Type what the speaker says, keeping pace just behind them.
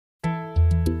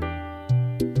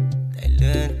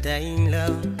Tainla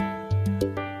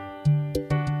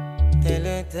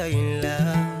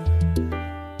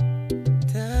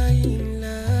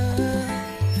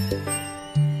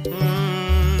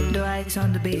Dawda is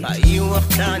on the beat. Ay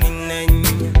waxtaani nañ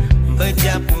ba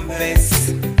jàpp bés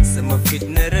sama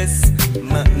fitness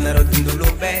ma nara dund lu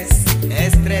bees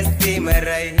stress di ma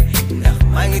rey ndax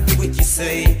maa ngi dugg ci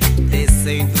sëy te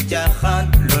sëy du jaaxaan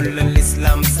loolu la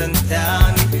l'islam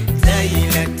santaan tey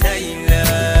la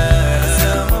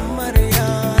sama Maria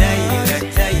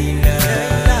tey la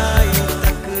yu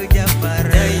takk jabar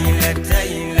tey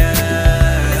la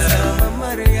sama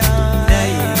Maria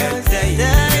tey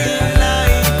la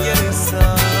jël soo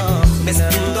bés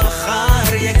bi ñu doon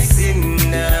xaar yegsi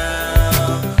na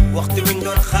waxtu bi ñu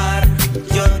doon xaar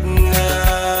jot na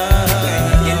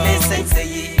génne sañse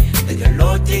yi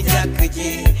dajaloo ci jàkk ji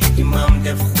imam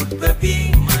def xutba bi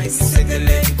may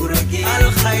sëgale guro gi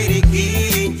alxayri gi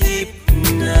jib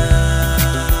na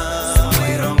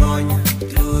samay rongoñ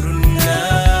tuuru na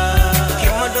ki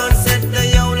ma doon seet da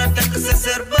yow la takk sa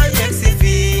sër ba yegsi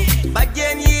fii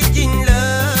bàjjen yi jiñ la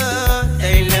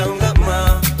tey lew nga ma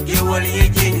géwal yi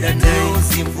jiñ la tey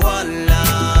si voilà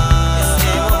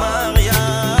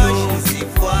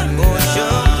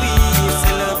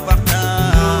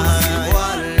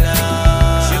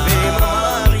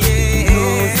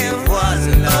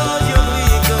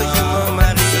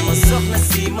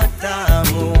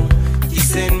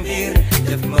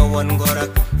ngorak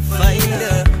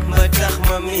fayda ba tax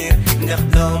ma miir ndax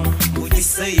doom bu ci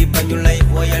sëy bañu lay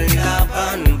woyal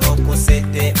laabaan boo ko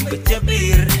seetee ba ca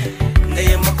biir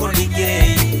ndeye ma ko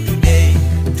liggéey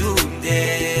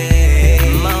today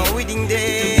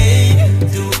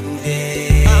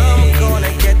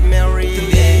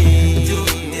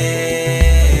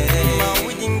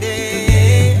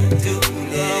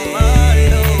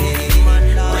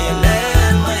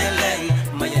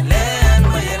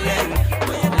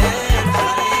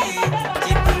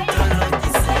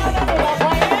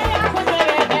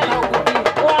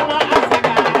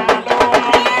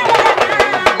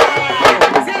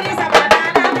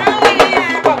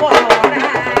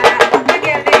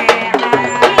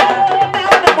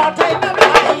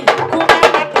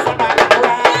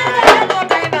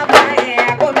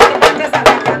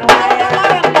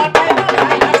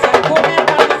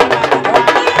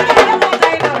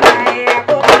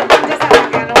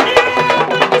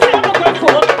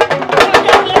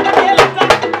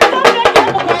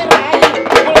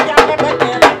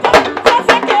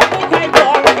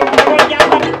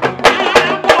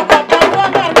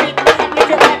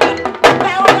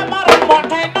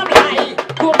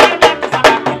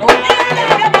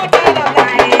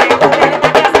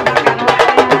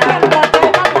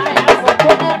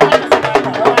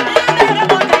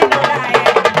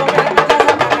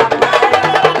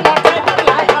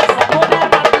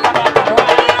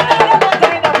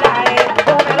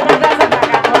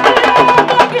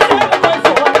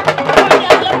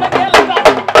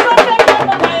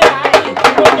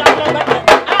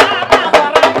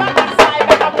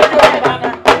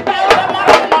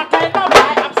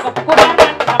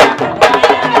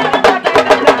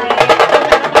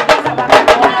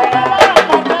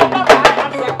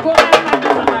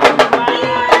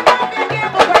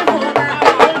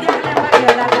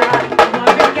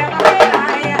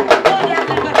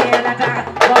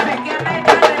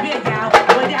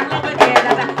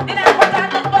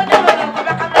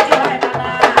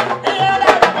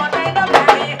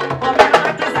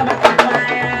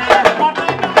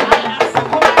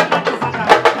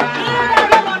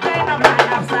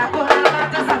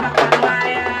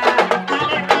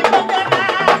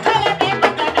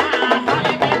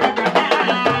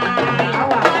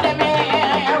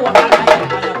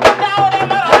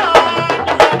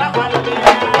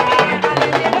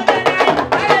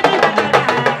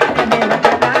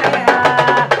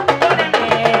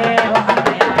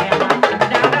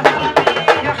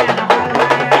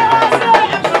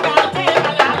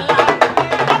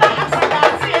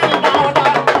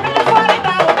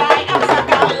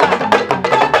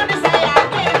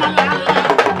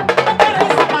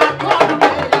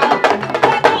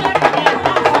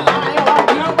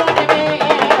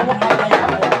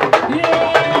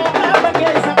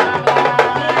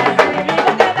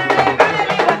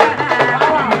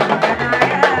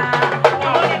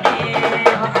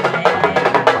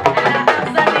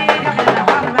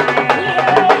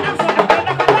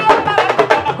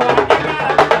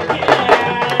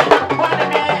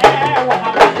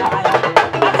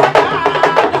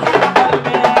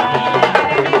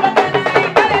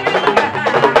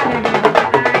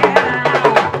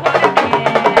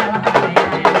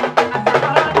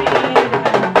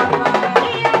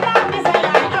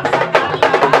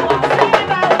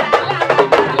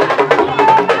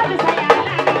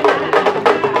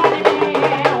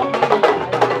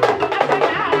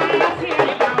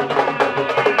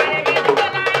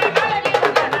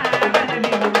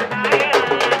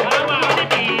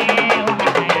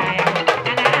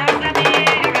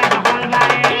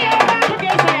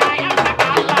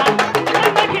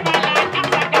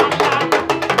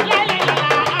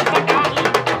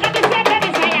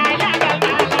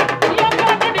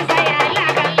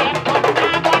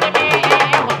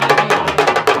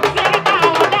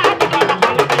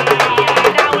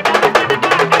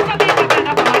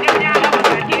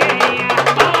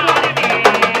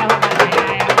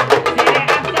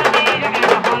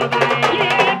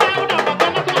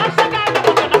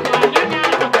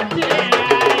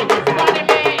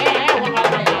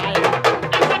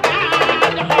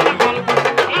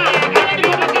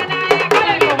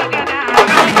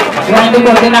waaye ni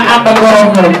ko dina ànd ak borom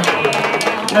moom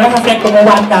dafa fekk mu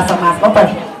waat Casamance ba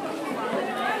pare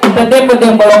te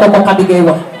démb la ko Khady Gueye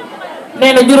wax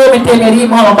nee na juróomi téeméer yi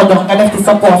moo la ko jox nga def ci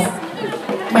sa poos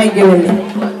may géwél li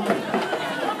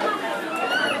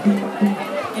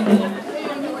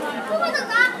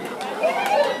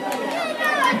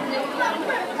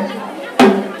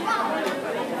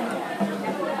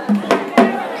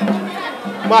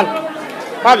mal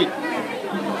babi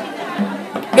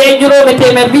ngay juróomi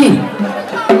téeméer bii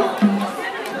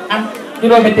am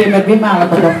juróomi téeméer bii maa la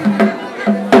ko jox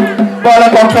boole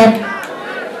ko xeeb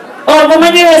or bu ma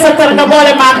ñëwee sa kër nga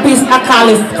boole maa piis ak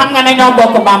xaalis xam nga ne ñoo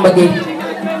bokk Bamba Gueye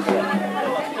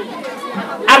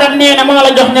Adam nee na moo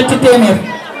la jox ñetti téeméer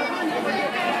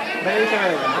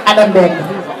Adam dégg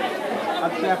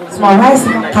sama waay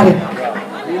sama xarit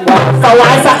sa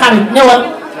waay sa xarit ñëwal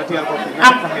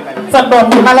am sa doom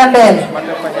bi ma la ndeele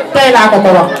tey laa ko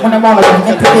wax mu ne moo la jox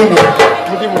ñetti téeméer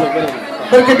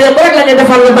donc démb rek la ñu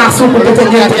defal lu baax suuf bi ca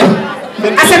gerte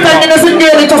asetal ñu ne suñu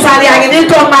njëriñ cosaan yaa ngi nii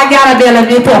toog maa jaara dee la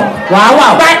nii toog waaw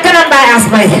waaw bàyyi kanam bàyyi as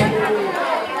bay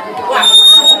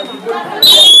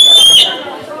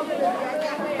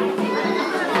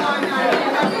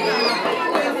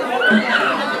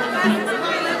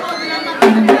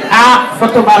ah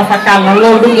foto bar fakal na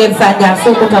loolu du ngeen sànjaan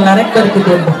suukuta la rek bari ko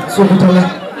démb suukuta la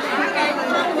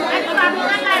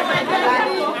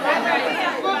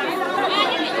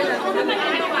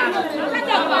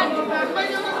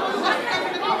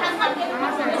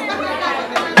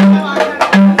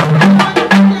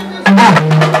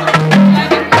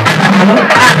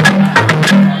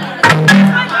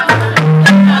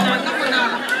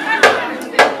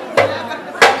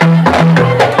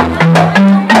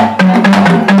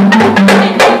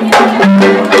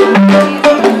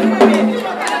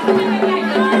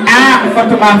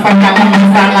Bar fakal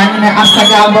na ñu ne Absa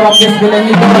Gaal borom bés bi la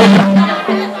ñuy doon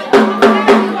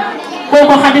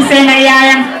kooku Khady Seyna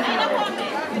yaayam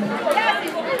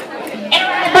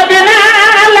bëgg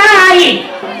naa laay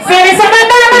seeri sama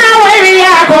dama way wi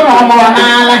yaa ko moomoo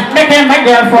naa la ndeke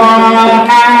mbëggeel foo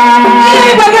naa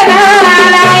bëgg naa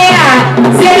laay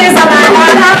seeri sama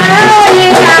dama way wi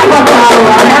yaa ko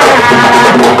moomoo naa la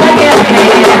mbëggeel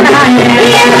naa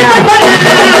laay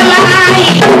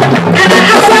ana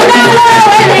Absa Gaal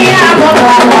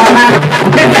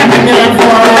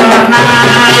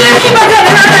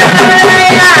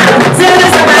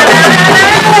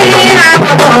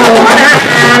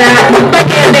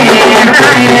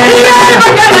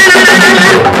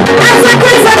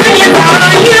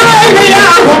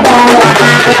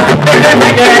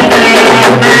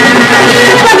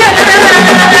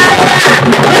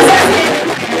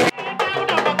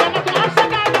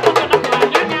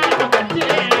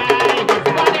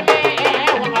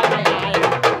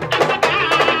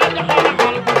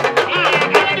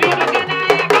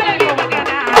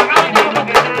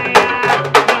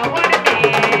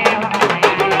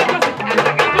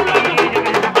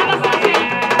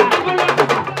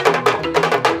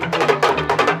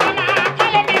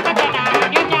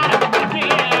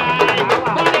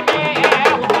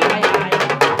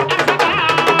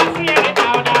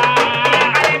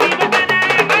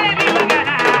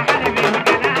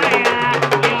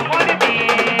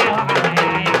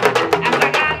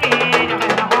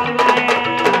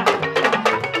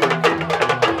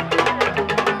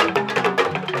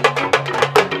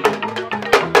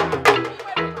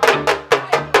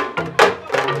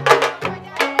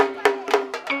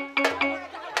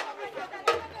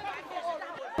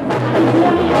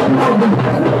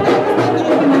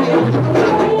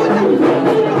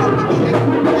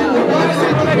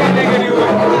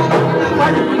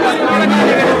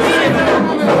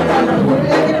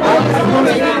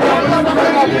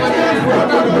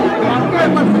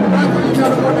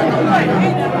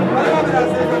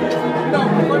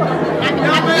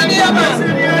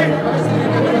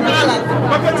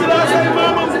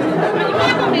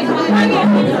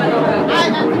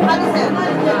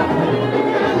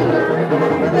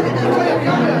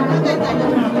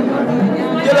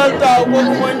jëlal taaw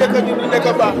kooku mooy ndeka ju du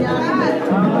ndeka baax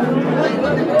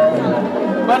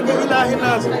barke ilaahi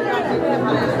naas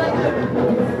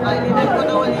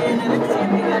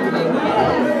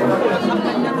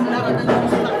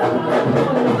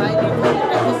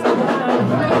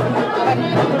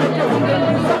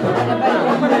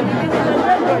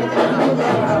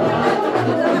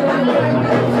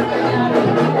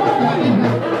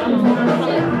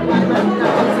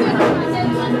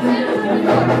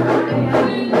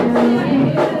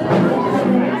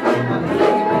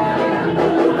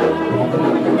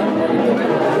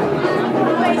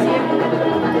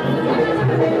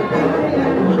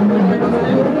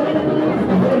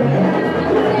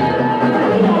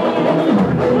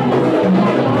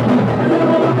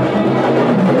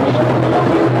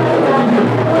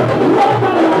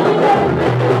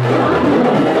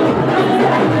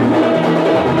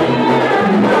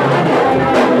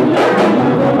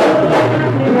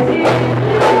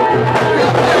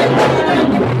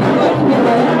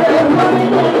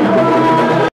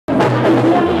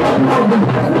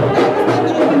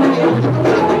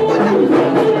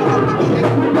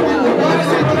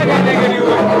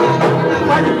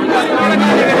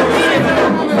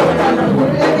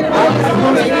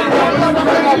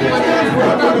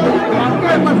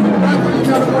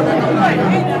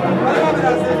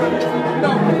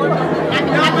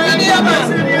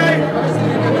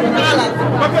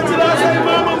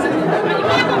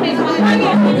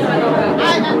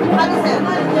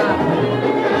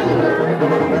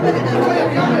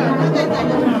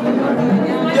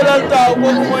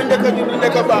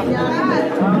baax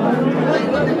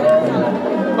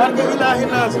barke Ilahi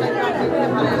Naas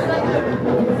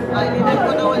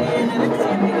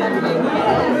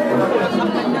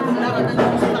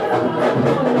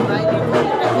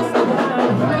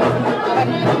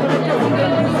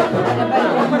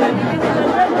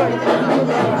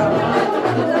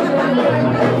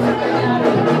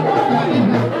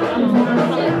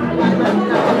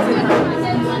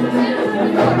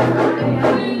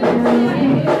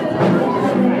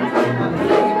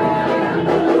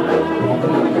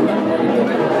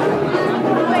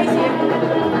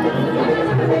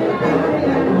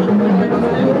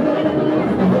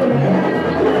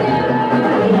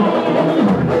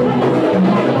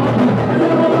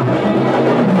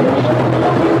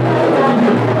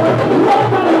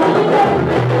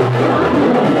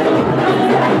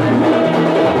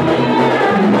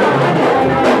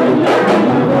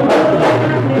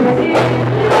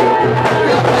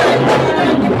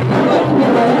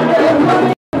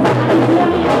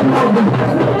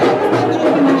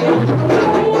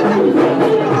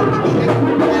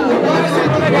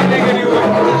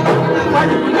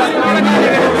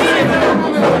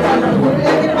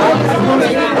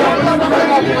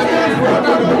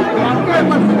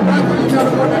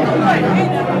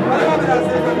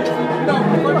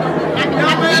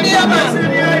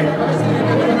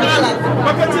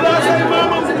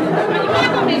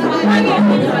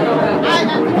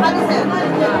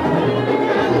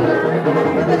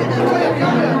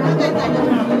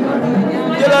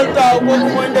jëlal taaw kooku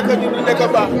mooy ndeka ju du ndeka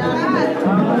baax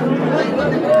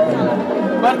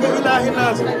barke Ilahi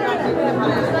Naas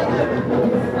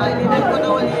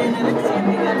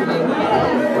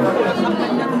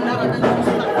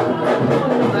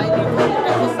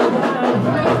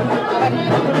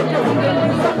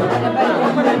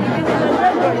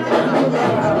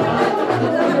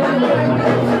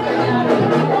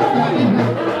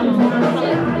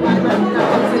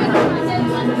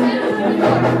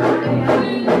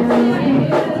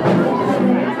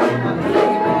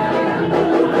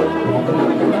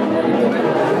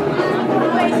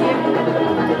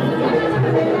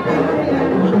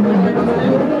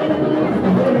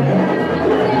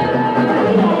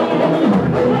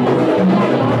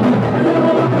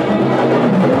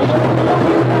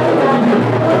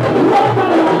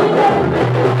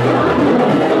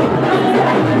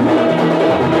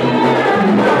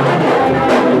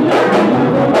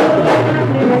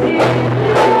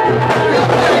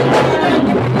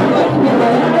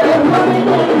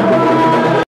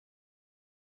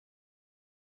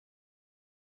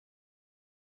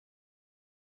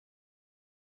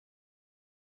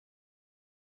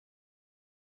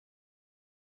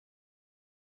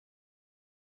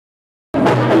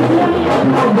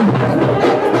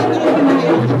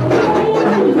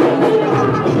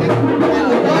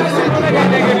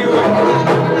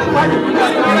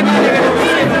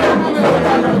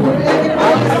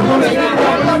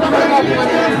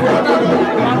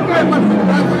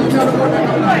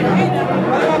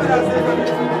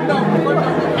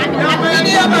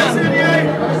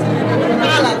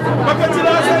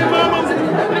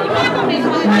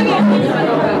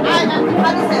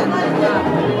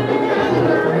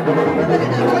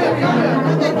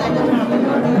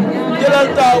jëlal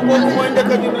taaw kooku mooy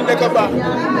ndeka ju du ndeka baax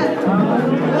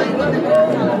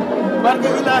barke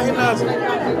Ilahi Naas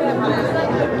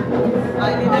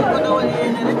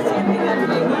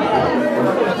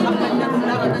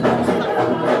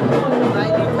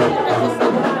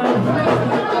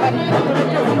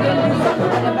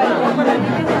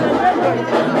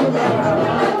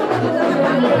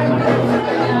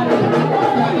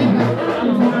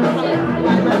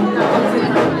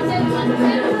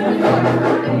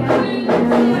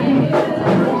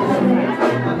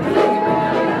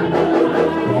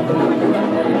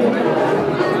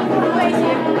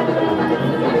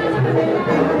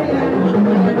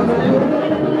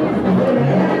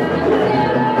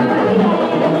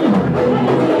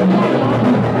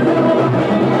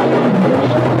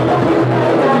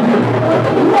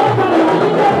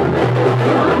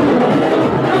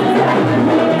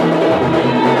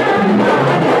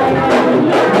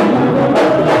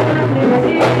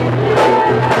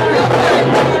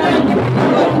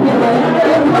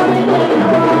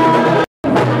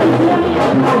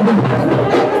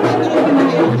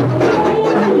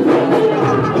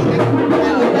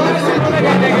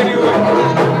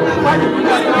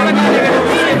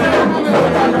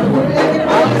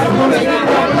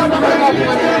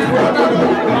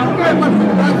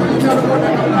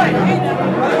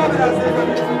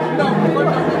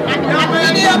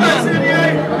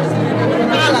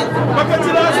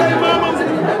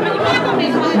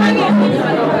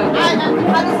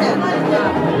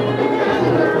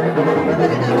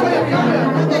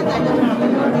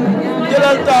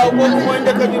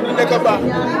juddu nekk baax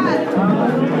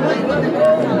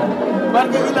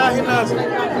barke Ilaahi Naas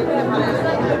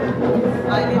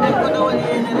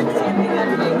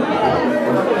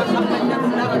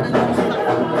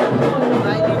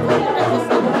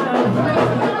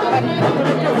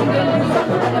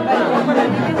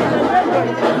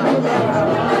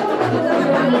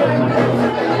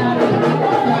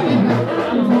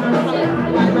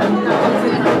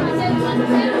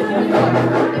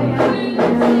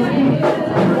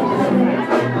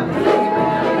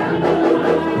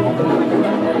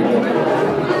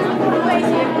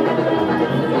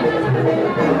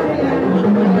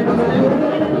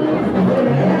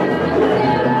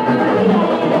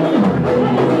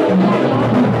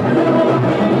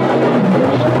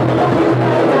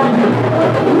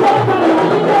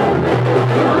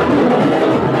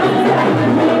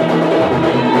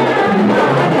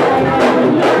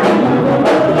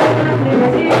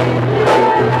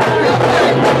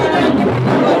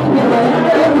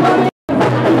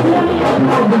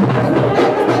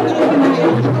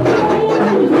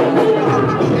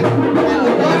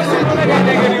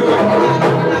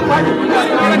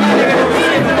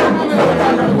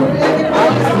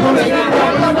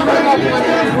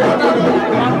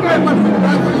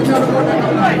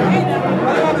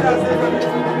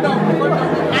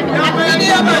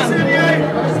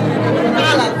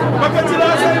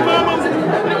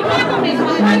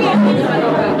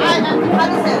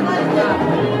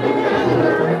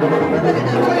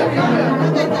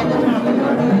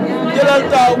jëlal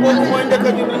taaw kooku mooy njëkk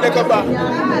a juddu nekk baax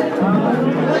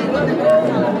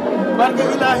barke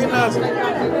Ilaahi Naas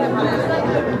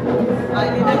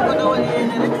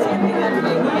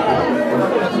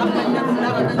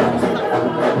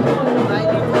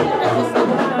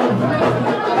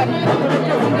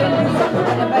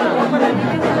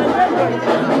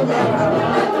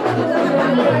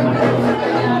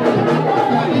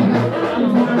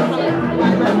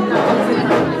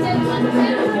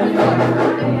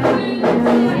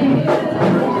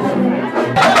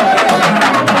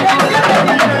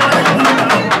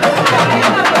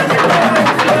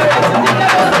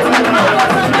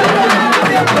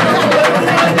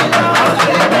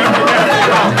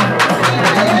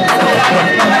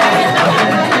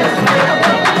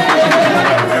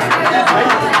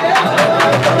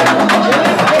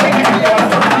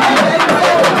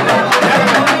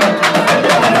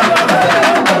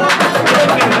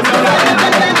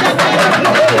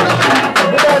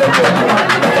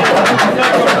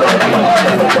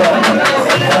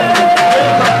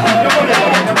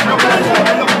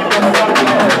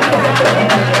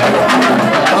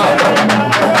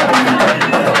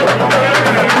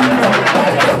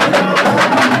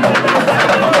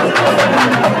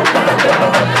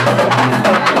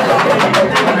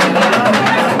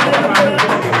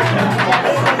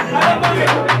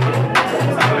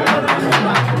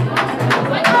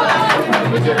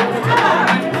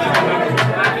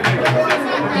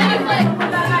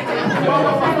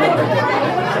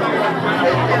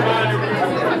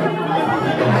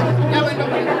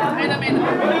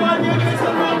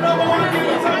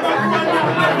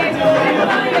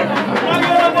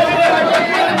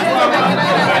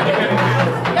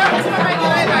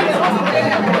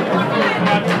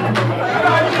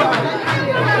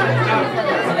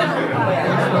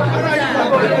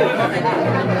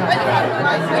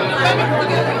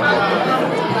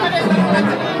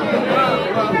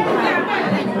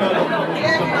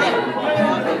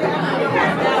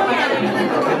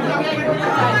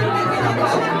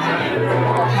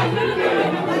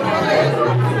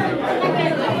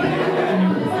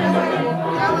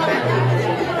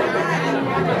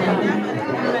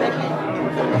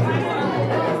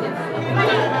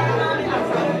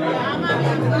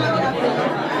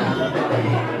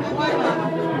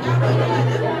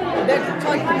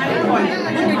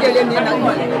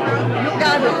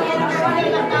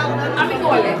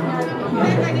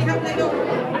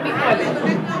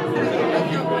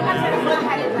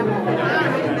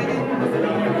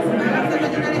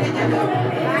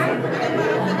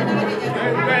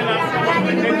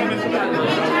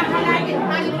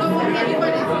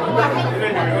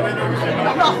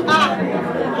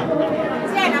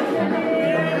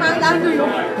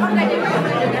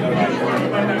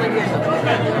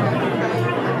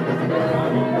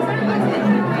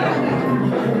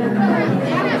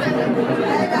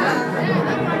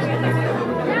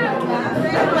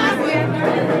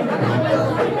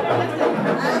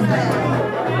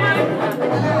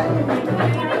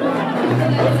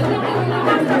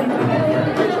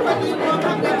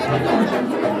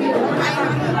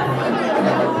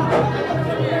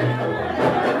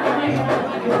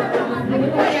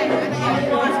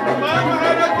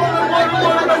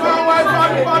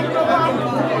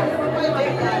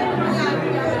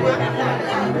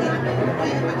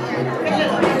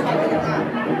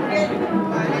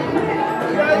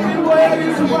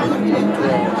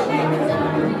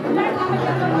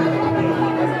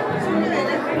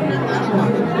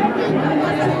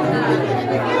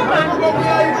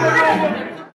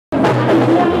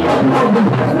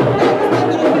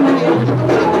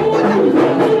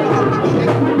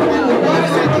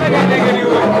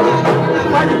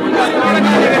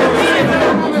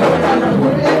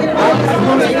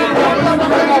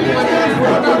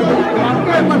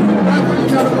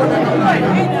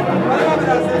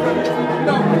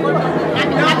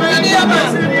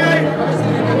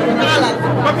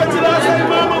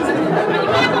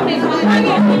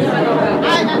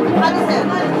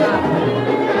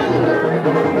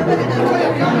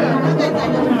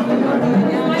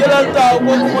jëlal taaw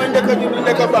kooku mooy ndek a juddu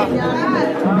ndek a baax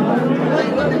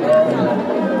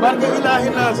barke ilaahi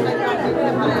naas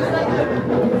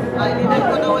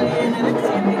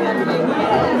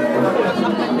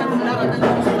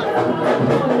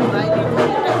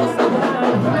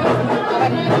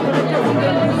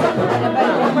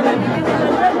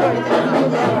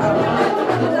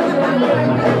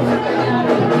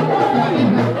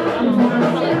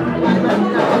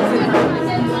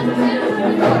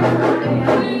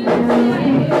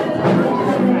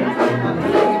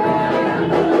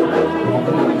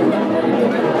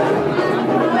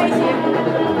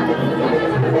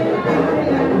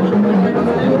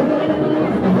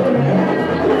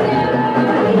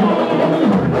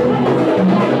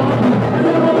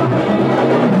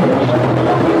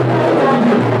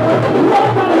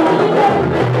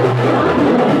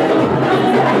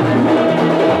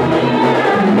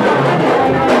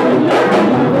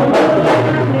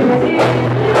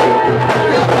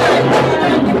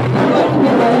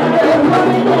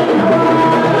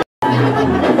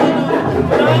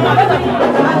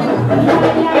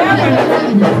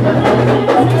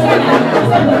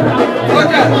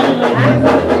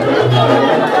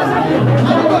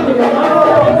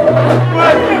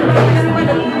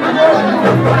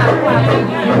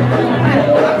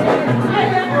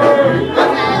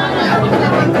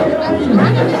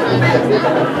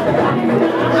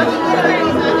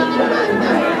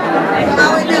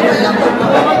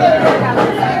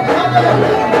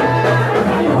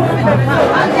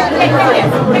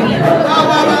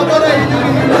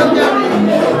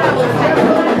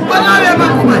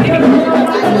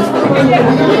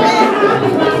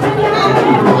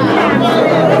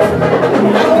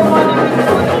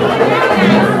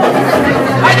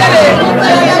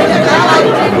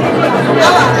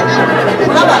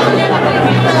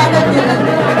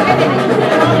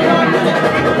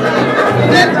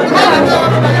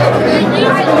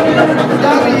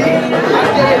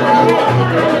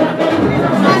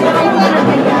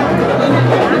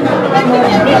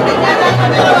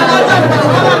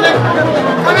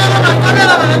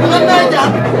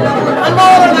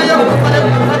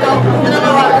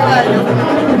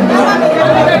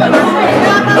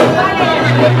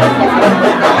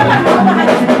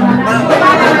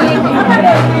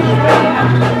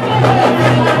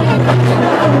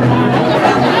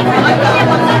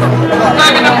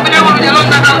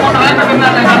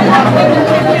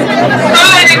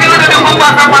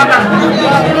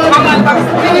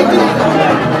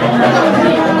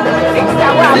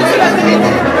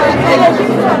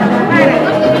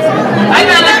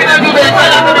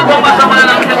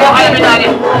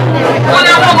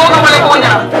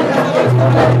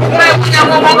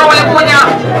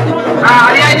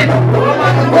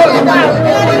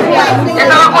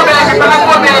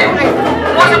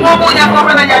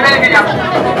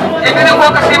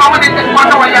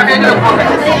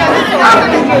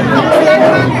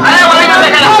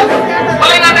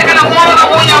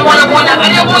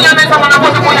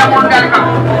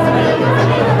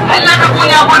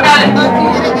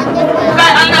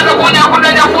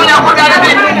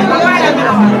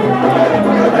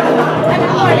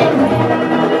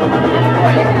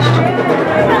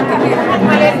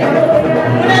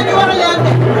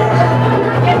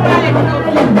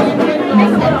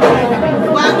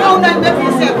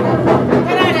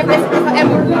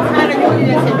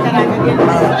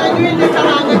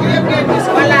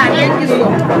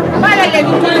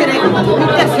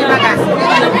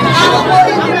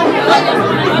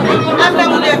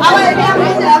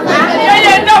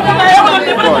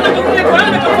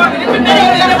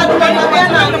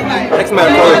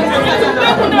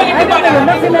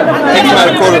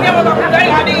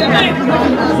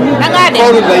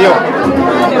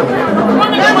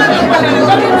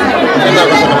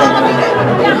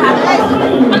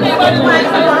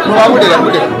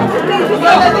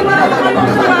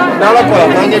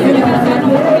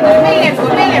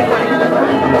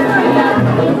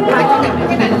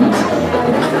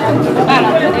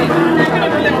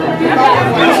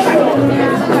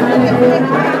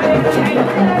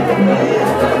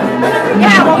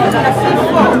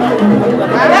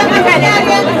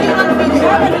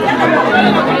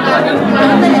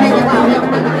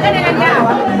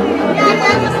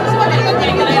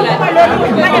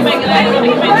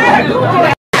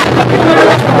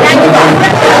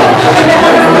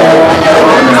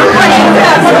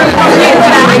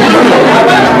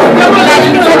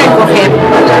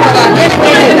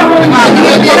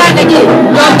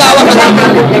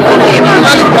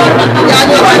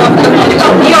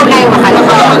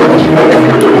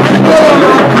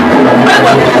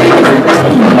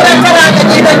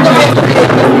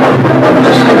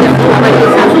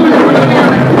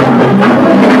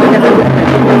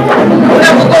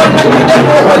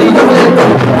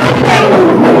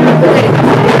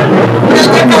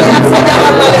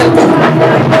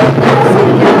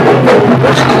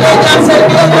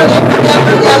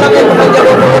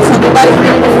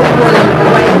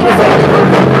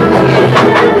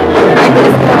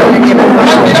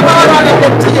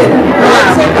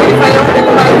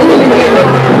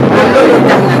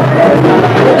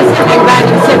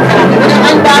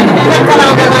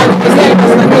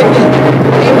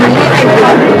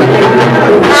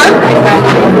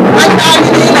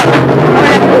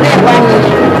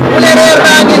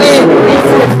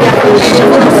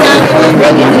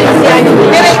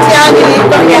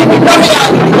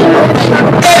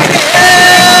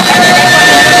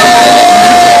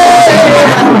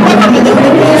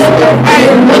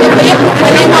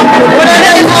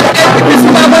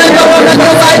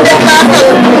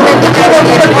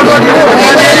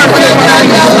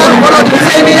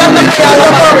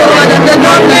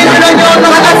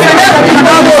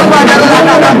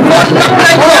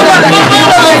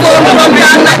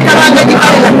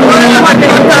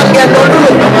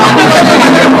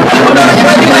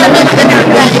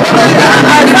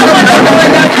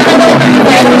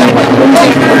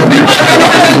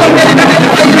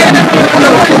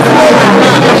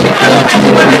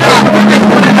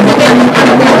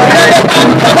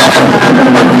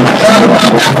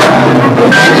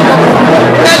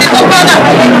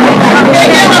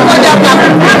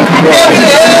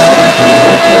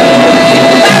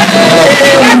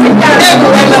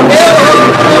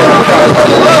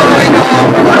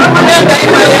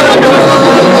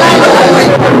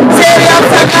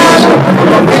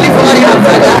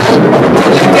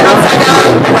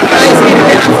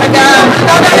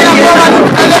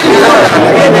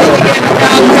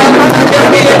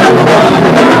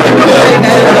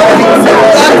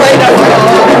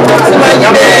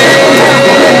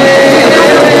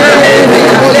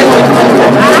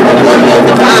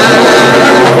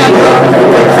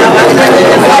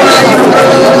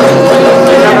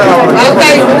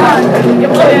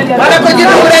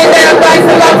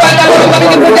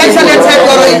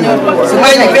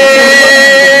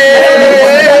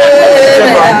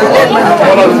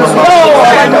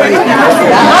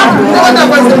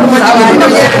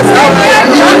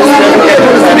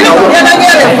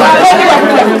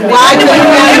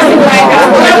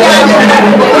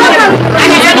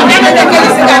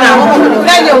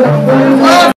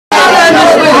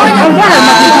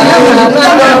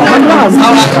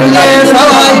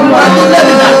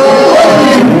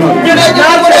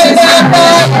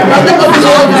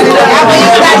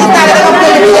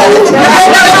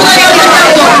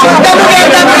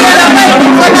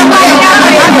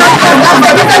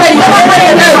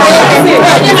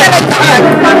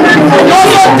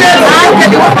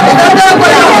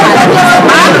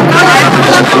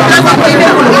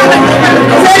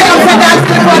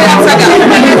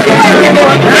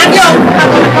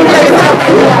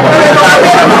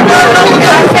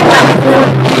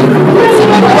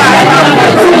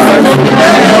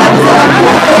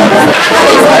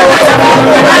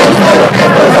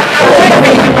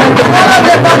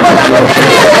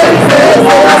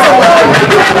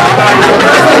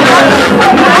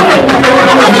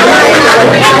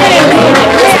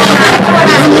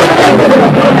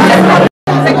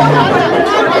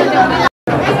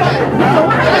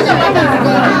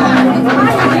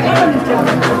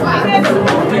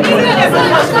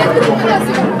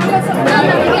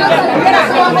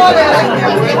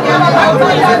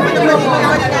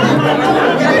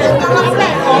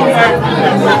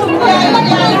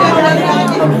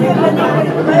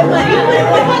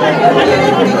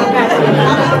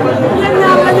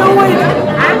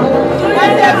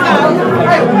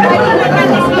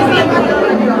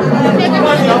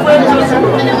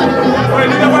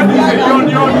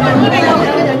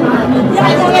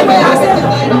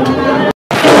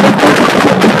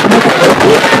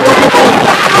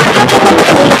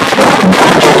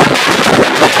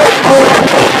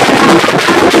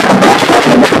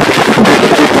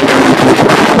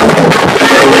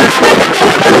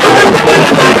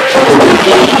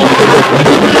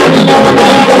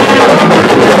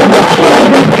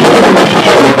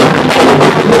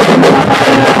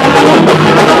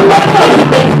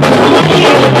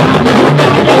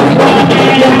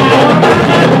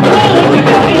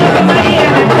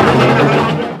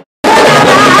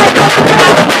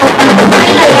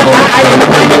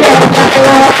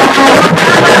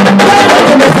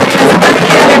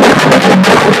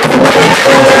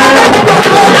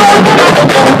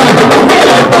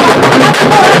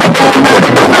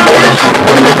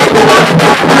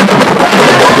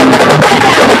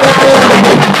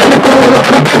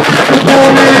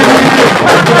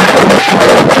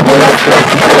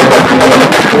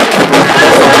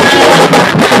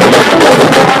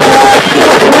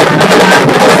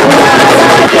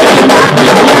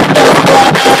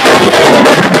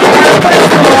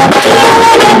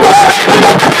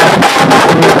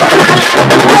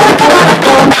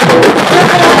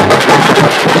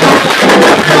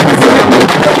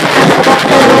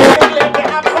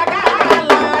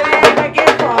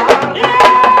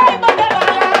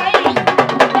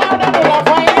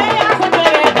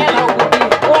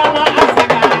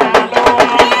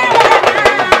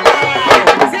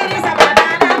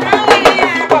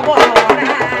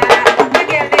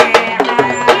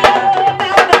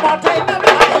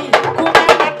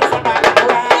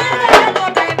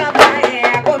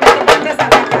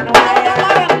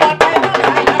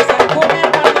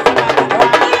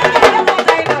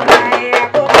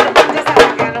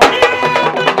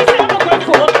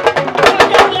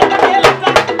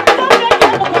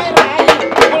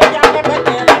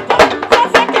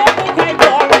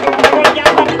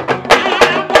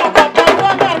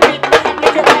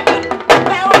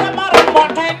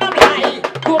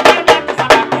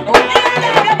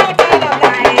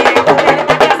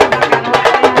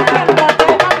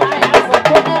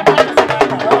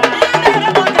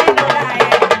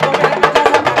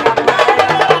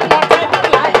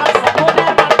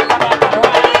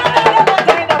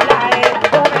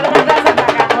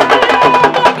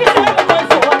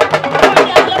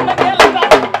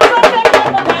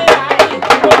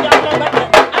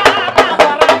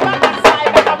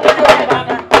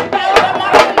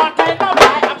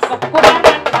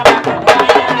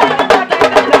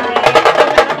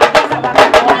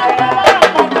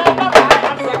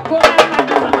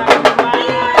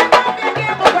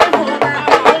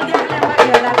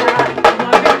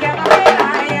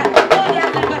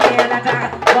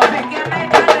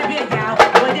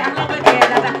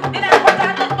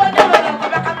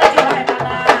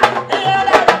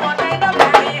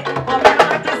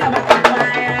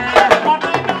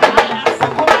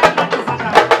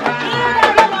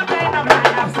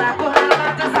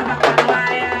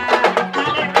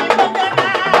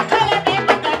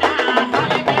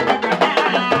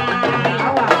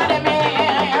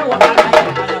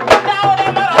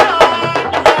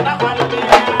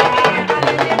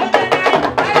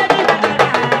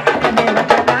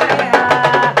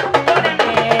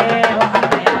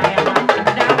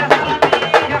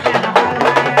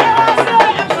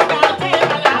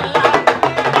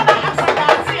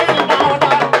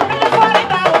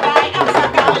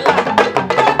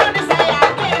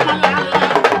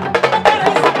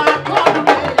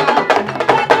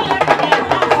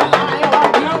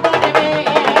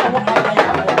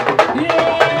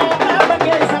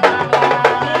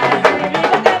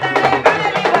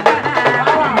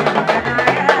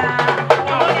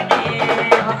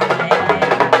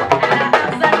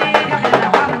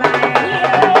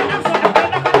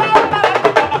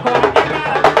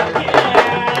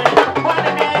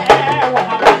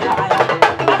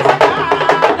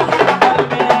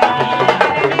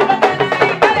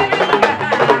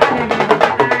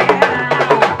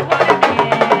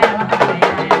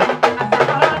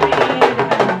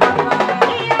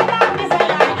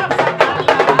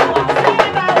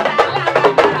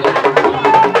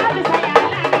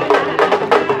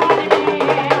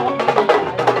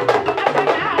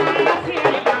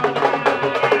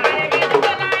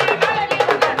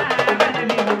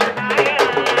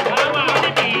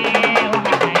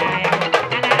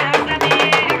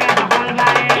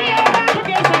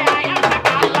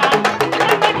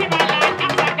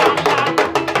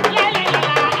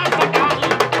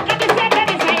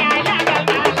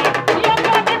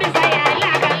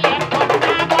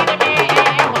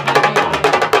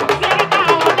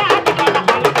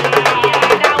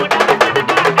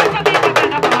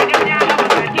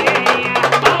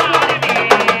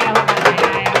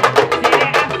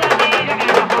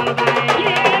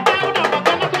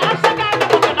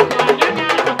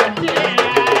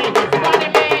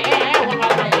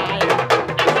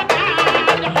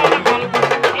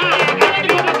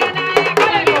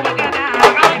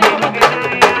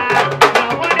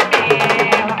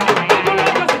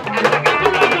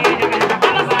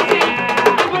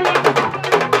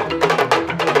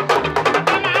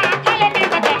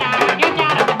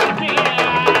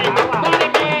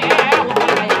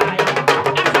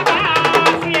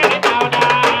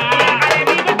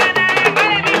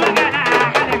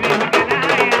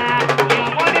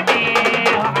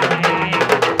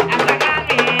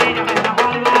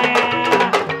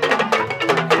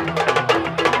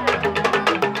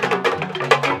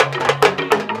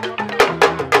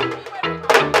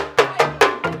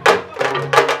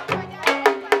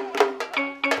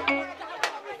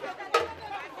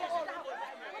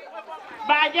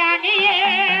Bajangi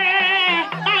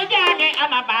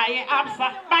ana baye Absa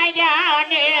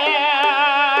Bajangi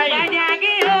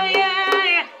oh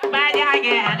yeah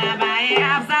Bajangi ana baye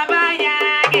Absa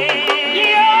Bajangi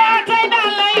yo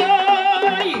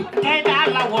tay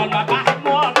dala wala ba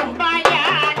mo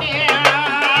Bajangi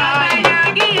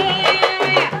Bajangi oh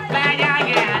yeah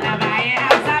Bajangi ana baye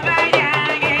Absa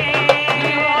Bajangi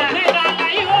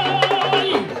yo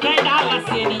tay dala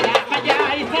seni ya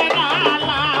Bajai tay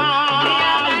dala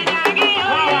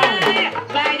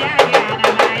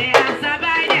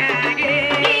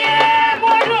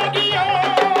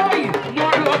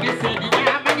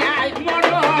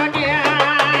Modo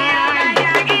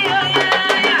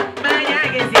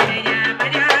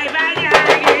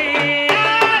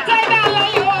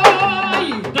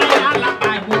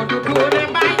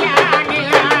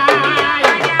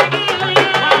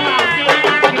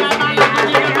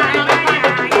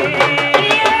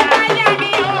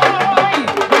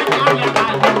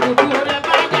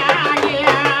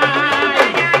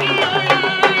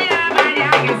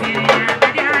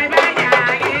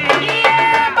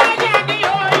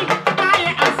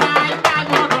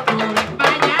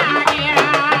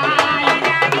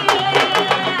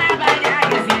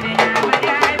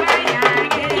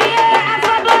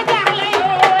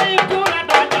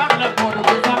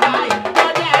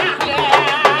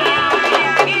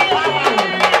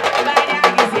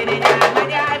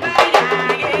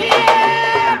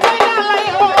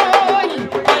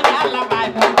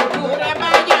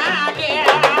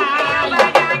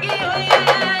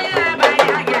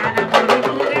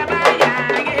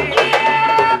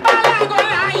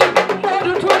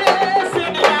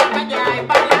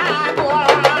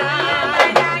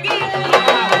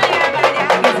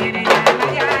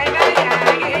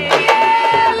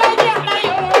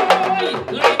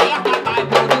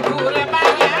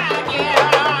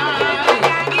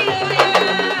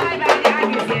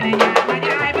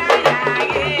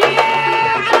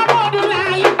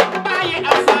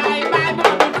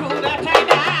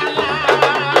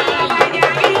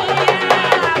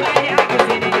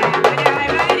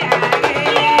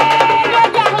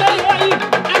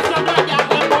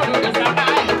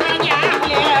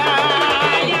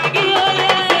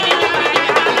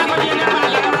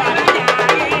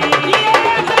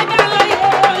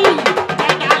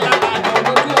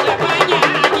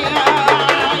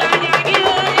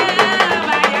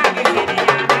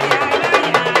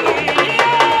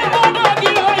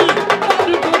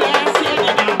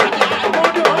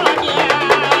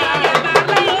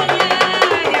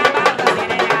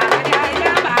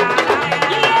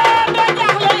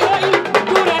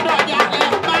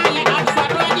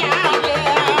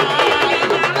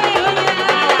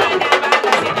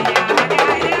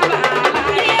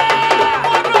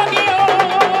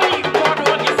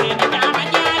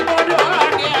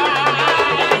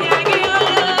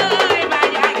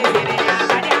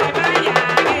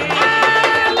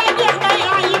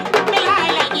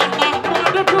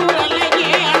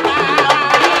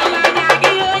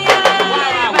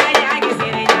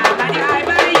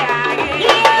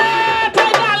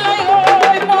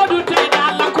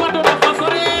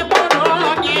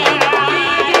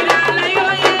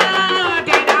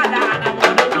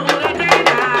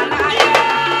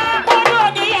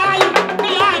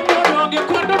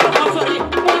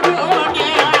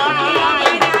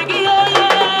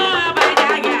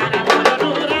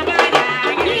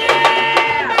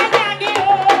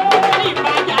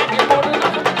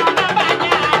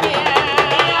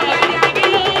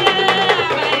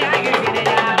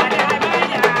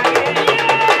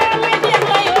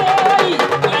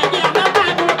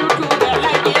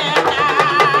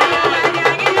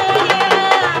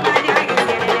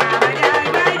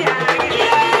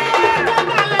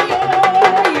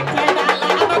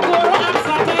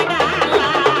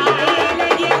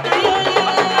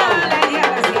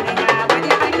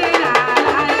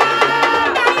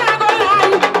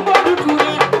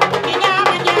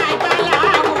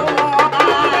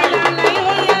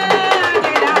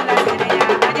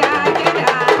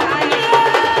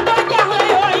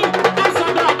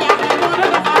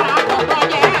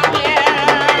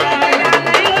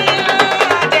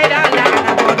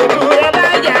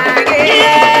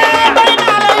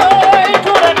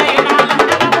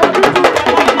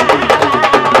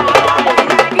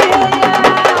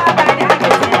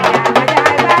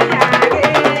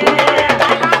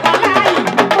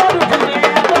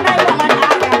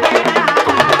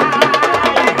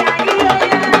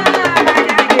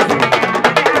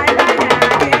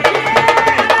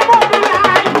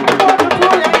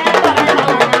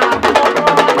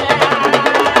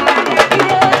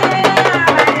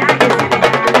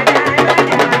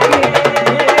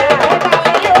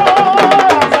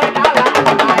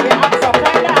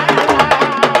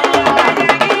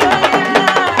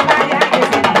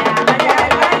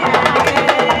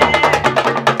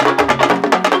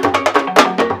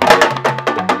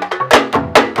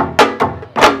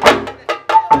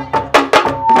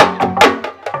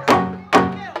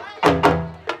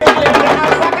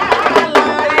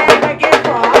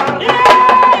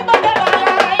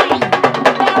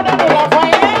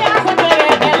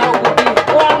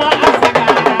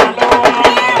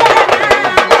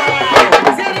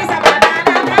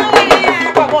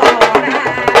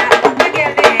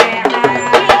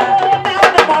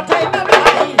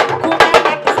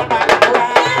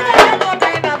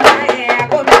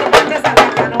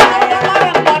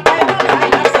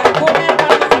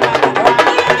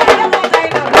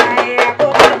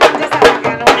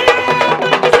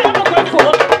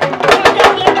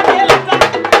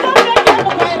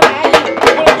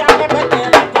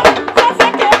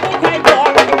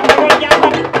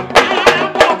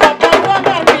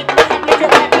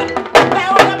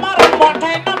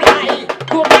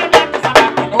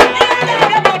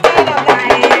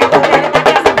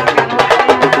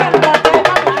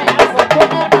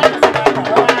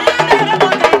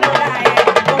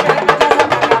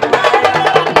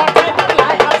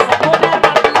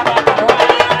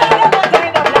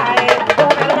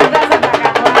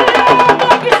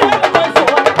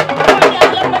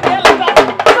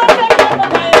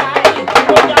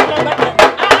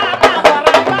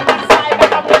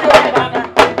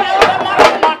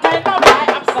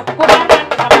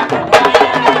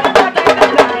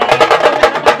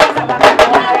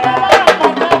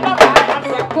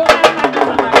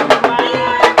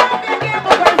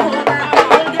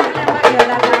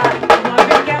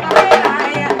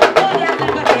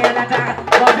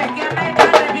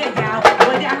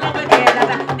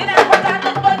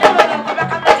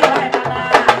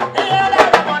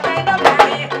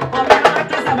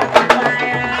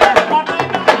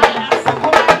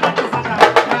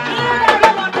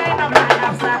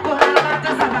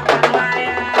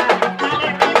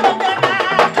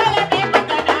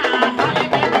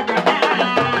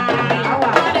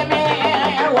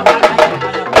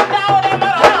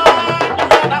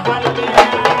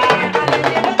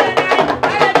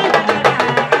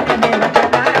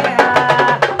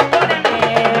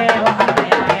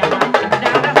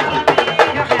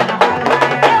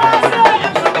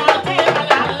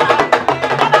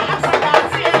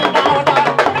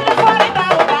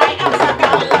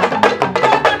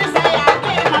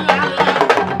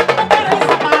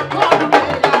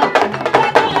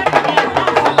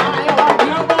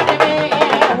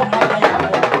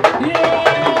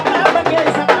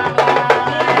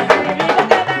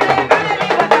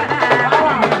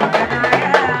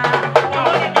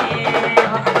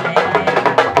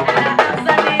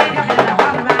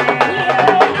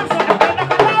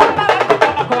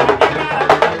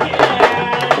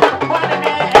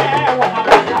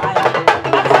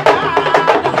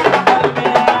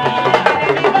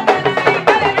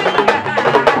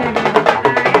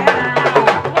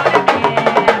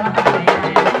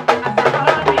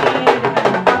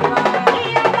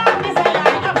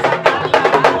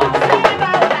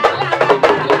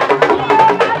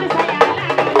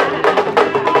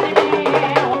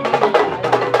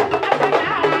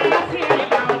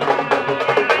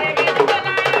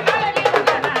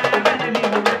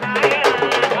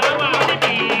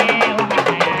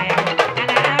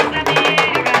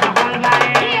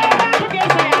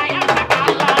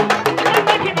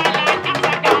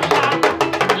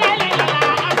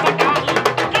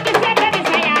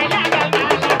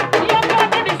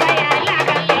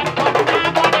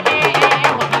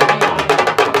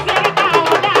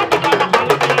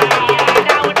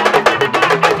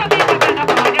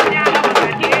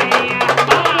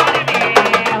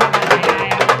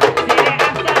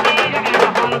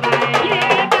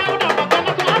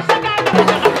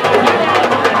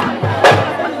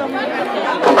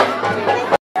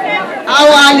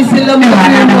Alice la mu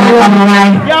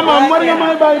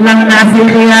lan naa fi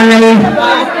yàlla yi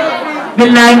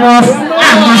billaay moos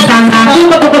mashallah ki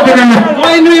ko gën a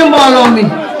mooy nuyu mbooloo mi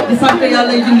di sant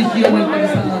yàlla julli ci yonent bi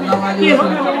sallallahu alayhi wa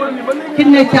sallam ki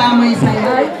ne caamay sa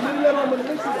yaay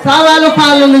saa wàllu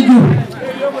faalo la jur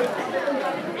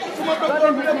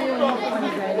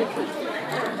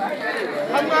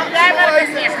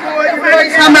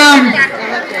samaam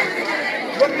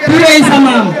Touray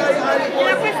samaam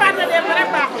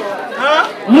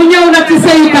mu ñëw nag ci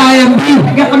seytaayam bi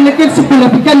nga xam ne kenn sukk la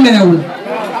fi kenn menewul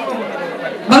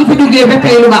ba nga fi duggee ba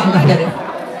tey lu baax nga def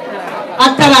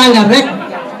ak teraanga rek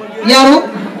yaru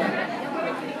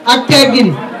ak teggin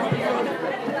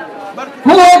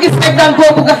ku woo gis rek danga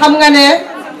koo bëgg xam nga ne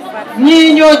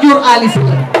ñii ñoo jur Alice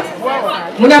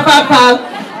mu ne Faat Faal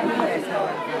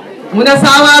mu ne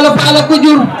Saawaalo Faal ko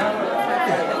jur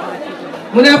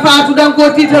mu ne Faatu danga koo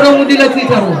tiitaroo mu di la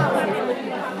tiitaroo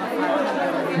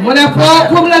mu ne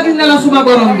fu mu la gis ne la suma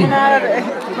borom bi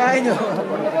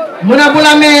mu ne bu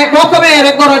la mee boo ko mee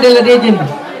rek goro de la dee jënd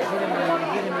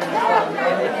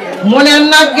mu ne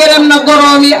nag gërëm na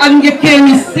goroom yi ak njëkkee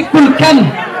mi sikkul kenn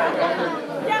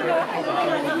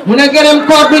mu ne gërëm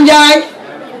Koddu Njaay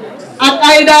ak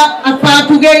Ayda ak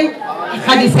Fatou Gueye ak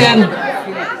Khady Sène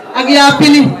ak yaa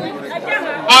Pili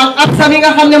ak Absa mi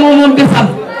nga xam ne moom moom bésam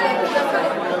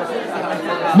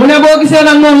mu ne boo gisee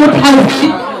nag moom mu taxaw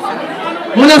fii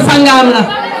mu ne sangaam la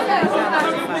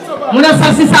mu ne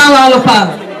sax si Saawaalo Faal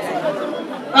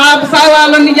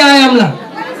Saawaalo nijaayam la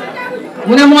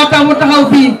mu ne moo tax mu taxaw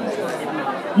fii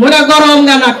mu ne goroom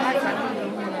nga nag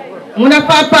mu ne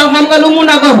Faat Faal xam nga lu mun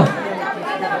a goro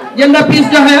jënd piis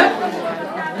joxe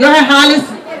xaalis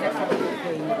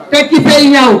tekki fay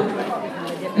ñaw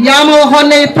yaa ma waxoon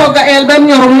ne togga eel ba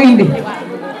ñor mu indi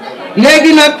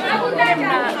léegi nag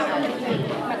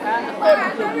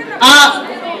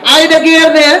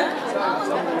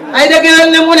ay dëgër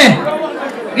ne mu ne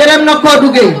gërëm na Koddu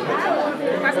Gueye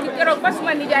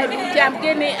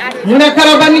mu ne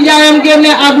keroog ba nijaayam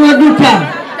génnee àdduna du taam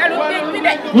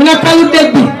mu ne talut dëj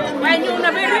bi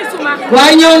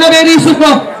waaye ñëw na ba riisu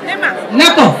ko ne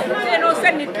ko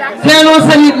seenoo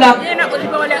sa nit la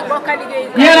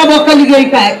yéen a bokk liggéey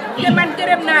kaay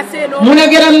mu ne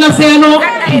gërëm na seenoo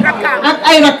ak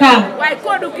ay rakkaam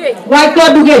waaye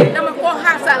Koddu Gueye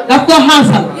daf ko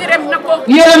xaasal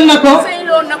yërëm na ko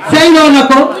seyloo na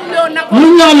ko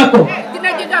muñloo na ko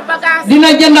dina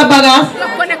jënd bagage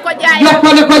jox ko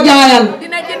ne ko jaayal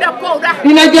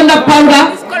dina jënd pawda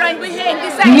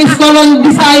ngis koloñ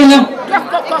bisaay na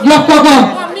jox ko ko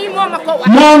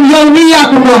moom yow mi yaa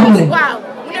ko wax ne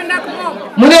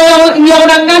mu ne yow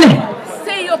nag nga ne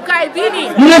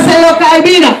mu ne seyookaay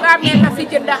bii na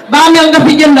baamel nga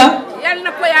fi jënda yal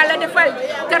na ko yàlla defal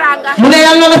teranga mu ne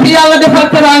yal na la fi yàlla defal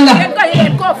teranga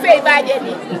ko fay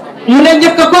baajani mu ne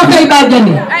njëkk koo fay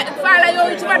baajani faala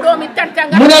yooyu suma doomi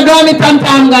tantanga mu ne doomi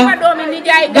tantanga suma doomi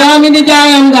nijaay ga doomi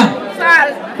nijaayam nga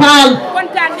faal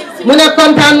kontaan nañ ci mu ne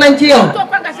kontaan nañ ci yow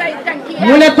toppa nga say tanki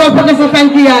mu ne topp nga sa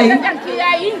tanki yaay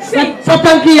sa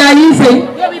tanki yaay yi sëy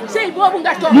sëy boobu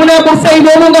nga topp mu ne bu sëy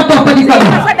boobu nga topp di ko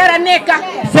fa dara nekka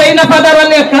sëy na fa dara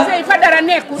nekka sëy fa dara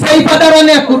nekkul sëy fa dara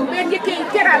nekkul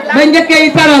ba njëkkee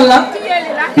yi taral la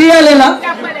tiyale la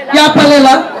jàppale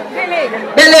la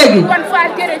ba léegi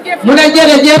mu ne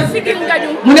jërëjëf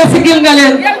mu ne sigil nga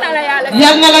leen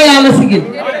yal na la yàlla sigil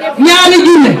ñaari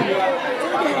junne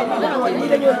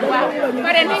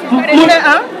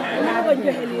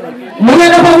mu ne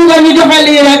dafa nga ñu joxe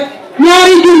lii rek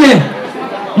ñaari junne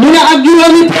mu ne ak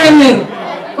juróomi téeméer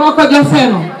koo ko jox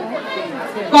seeno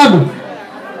Koddu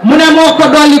mu ne moo ko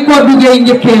dolli Koddu Gueye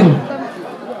njëkkeenu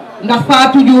ndax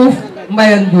Fatou Diouf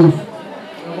Mbayang Diouf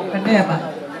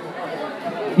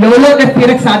yow loo def fii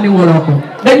rek sànni woloo ko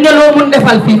dañ ne loo mun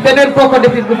defal fii feneen foo ko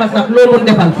defit bu fa sax loo mun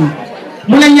defal fii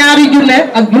mu ne ñaari junne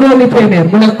ak juróomi téeméer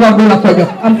mu ne Koddu la ko jox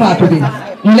am Fatou bi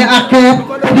mu ne ak xeeb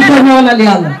di ko ñoonal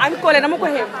yàlla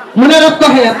mu ne daf ko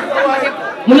xeeb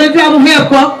mu ne jaamu xeeb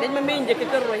ko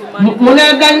mu ne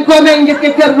dañ ko may njëkke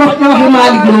kër dox ko waxi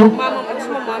Malick Lo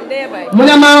mu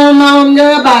ne maamam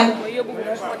ñoo baay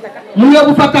mu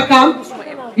yóbbu fa takkaam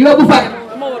yóbbu fa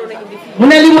mu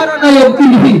ne li ma doon a yóbbu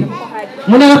indi fii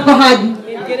mu ne daf ko xaaji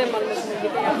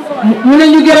mu ne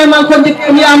ñu gërëmal ko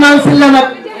njëkkeem yaamaan si la nag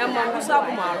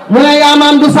mu ne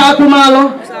yaamaan du saaku maalo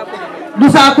du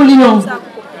saaku liñoŋ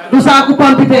du saaku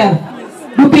pompiteer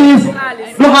du piis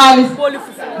du xaalis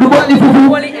du booli fufu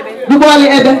du booli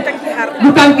ebe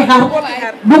du tanki xar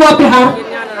du boppi xar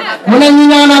mu ne ñu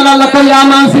ñaanal la ko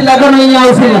yaamaan si la doon ñaaw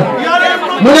si la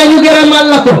mu ne ñu gërëmal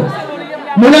la ko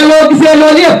mu ne loo gisee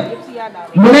loolu yëpp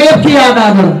mu ne yëpp ci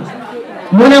yaadaar la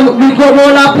mu ne di ko moo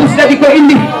la puus da di ko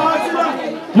indi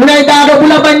mu ne Dawda bu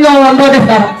la bañ loo woon doo def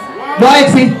dara doo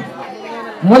egsi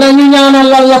mu ne ñu ñaanal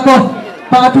la ko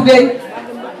Fatou Gueye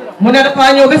mu ne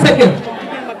dafa ñëw ba sa kër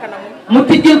mu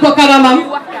tijjil ko kanamam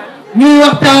ñuy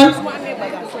waxtaan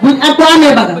buñ ak bu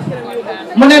amee baga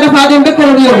mu ne dafa dem ba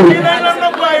këram yóbbu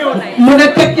mu ne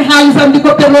teg ci xaalisam di ko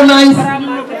pénalise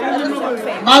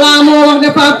balaa moo wax ne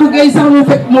Fatou Gueye sax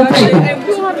mu fay ko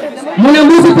mu ne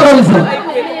mbuusi provision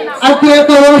ak kuréel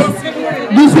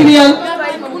du signal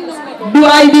du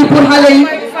ID pour xale yi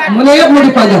mu ne yëpp mu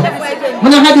di ko jox mu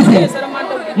ne xadisee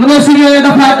mu ne su ñëwee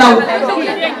dafa daw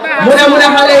mu ne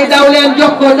xale yi daw leen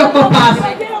jox ko paas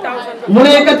mu ne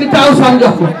yëkkati 1000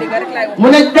 jox ko mu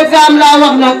ne dëggaam laa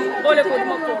wax nag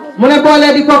mu ne boole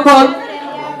di ko kool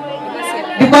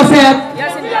di ko seet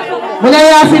mu ne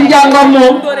Yacine Diango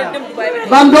moom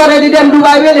bam doore di dem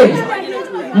Dubaay ba léegi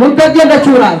mun ta jënd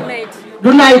cuuraay du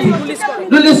nayti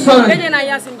du lis sonal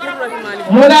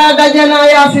mu ne daje naa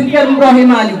Yacine kër Mbohi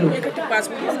Malick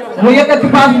mu yëkkati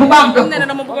paas bu baax jox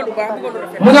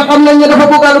mu ne xam nañ ne dafa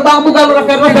bëgg lu baax bëgg lu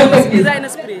rafet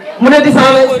mu ne di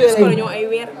saala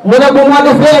mu ne bu mois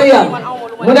de février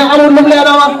mu ne amul lu leen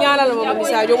a wax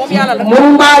mu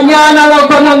mbaa ñaanalal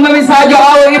ko nag Mami Sadio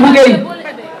Awa Ibou Gueye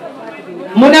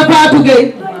mu ne Fatou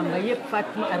Gueye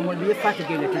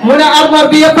mu ne armor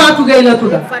bi yëpp Fatou Gueye la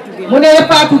tudd mu ne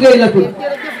yëpp Fatou Gueye la tudd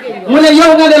mu ne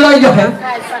yow nga ne looy joxe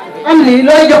am lii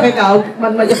looy joxe gaaw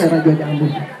man ma joxe rajo jàmbur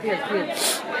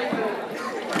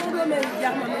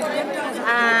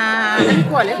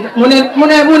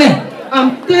mu ne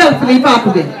am teel fii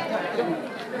Fatou Gueye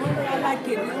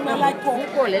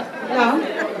waaw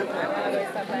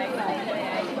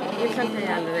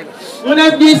mu ne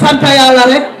di sant yàlla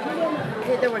rek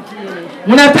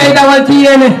mu ne tey dawal ci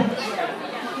yéene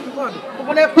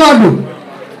mu ne koodu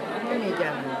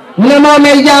mu ne moo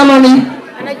may jaamam yi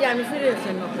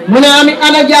mu ne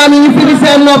ana jaam yi ñu firi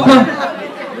seen nopp mu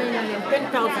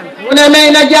ne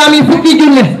may na jaam yi fukki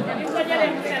junne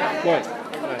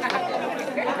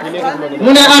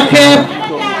mu ne ak xeeb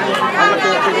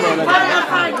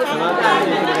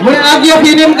mu ne ak yëf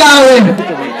yi nim gaawee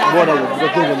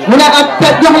mu ne ak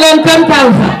jox leen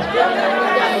 10,000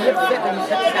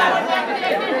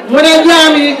 mu ne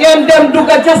jaam yi ngeen dem dugg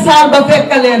ca saal ba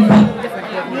fekk leen fa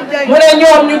mu ne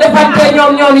ñoom ñu defante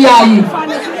ñoom yaay yi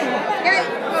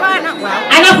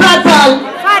ana Fatal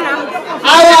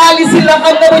awa Ali si la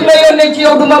xam ne buñ ma yónnee ci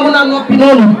yow duma mun a noppi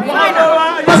noonu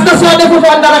parce que soo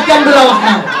defutoon dara kenn du la wax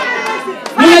naan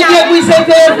mu ne jéeg buy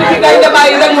seetee fi ngay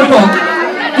bàyyi rek mu toog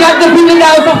yàgg fi ñu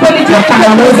daaw sax fële ci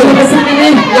taxaw ñu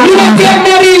ne jéeg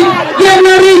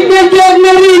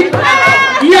na riij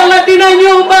yàlla dina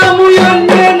ñëw ba mu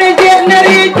yónnee ne jéeg na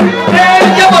riij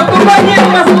jabar ku ba ñeew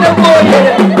mas na koo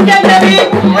yéene jéeg na riij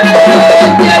ne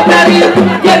jéeg na riij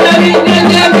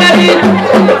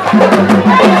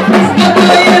nga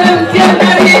koo yéene jéeg na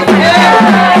riij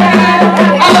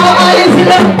awa alisi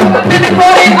la bini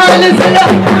koori alisi la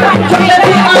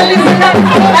chocolate alisi la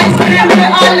ice cream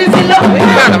alisi la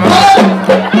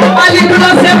ali bu la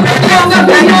seet ñëw nga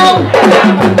fi ñëw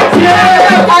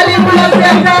ali bu la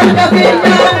seet nga fi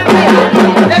ñëw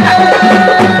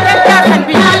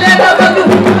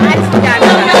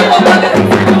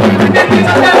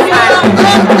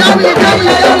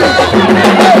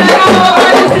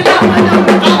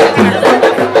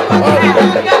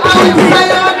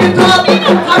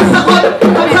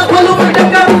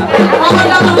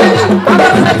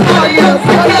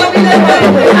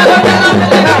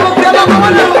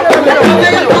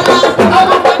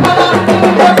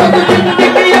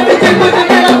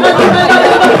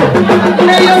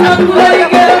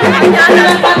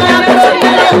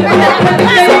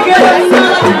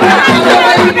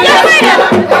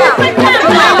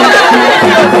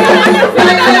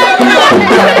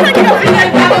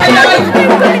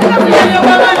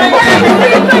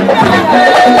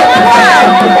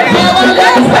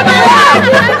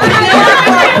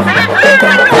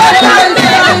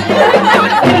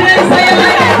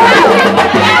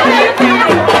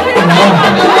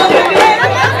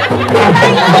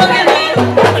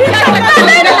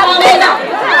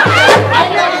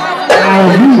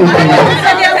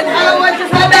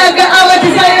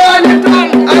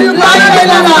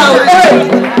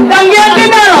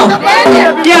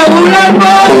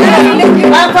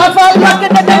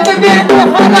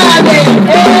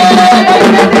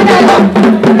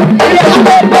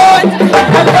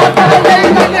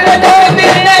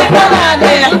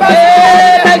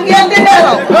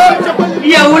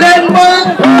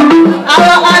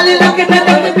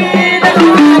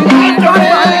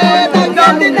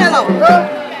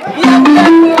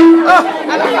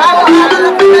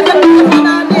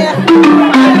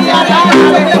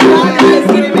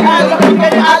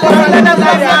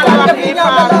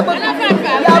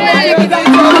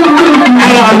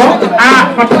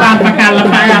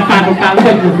waaw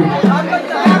fekk na fi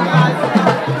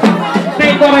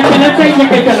tey booba ca la tey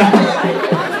njëkk ca la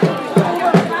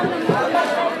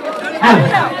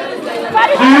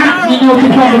ñu ñëw ci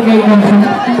Fodou Gueye moom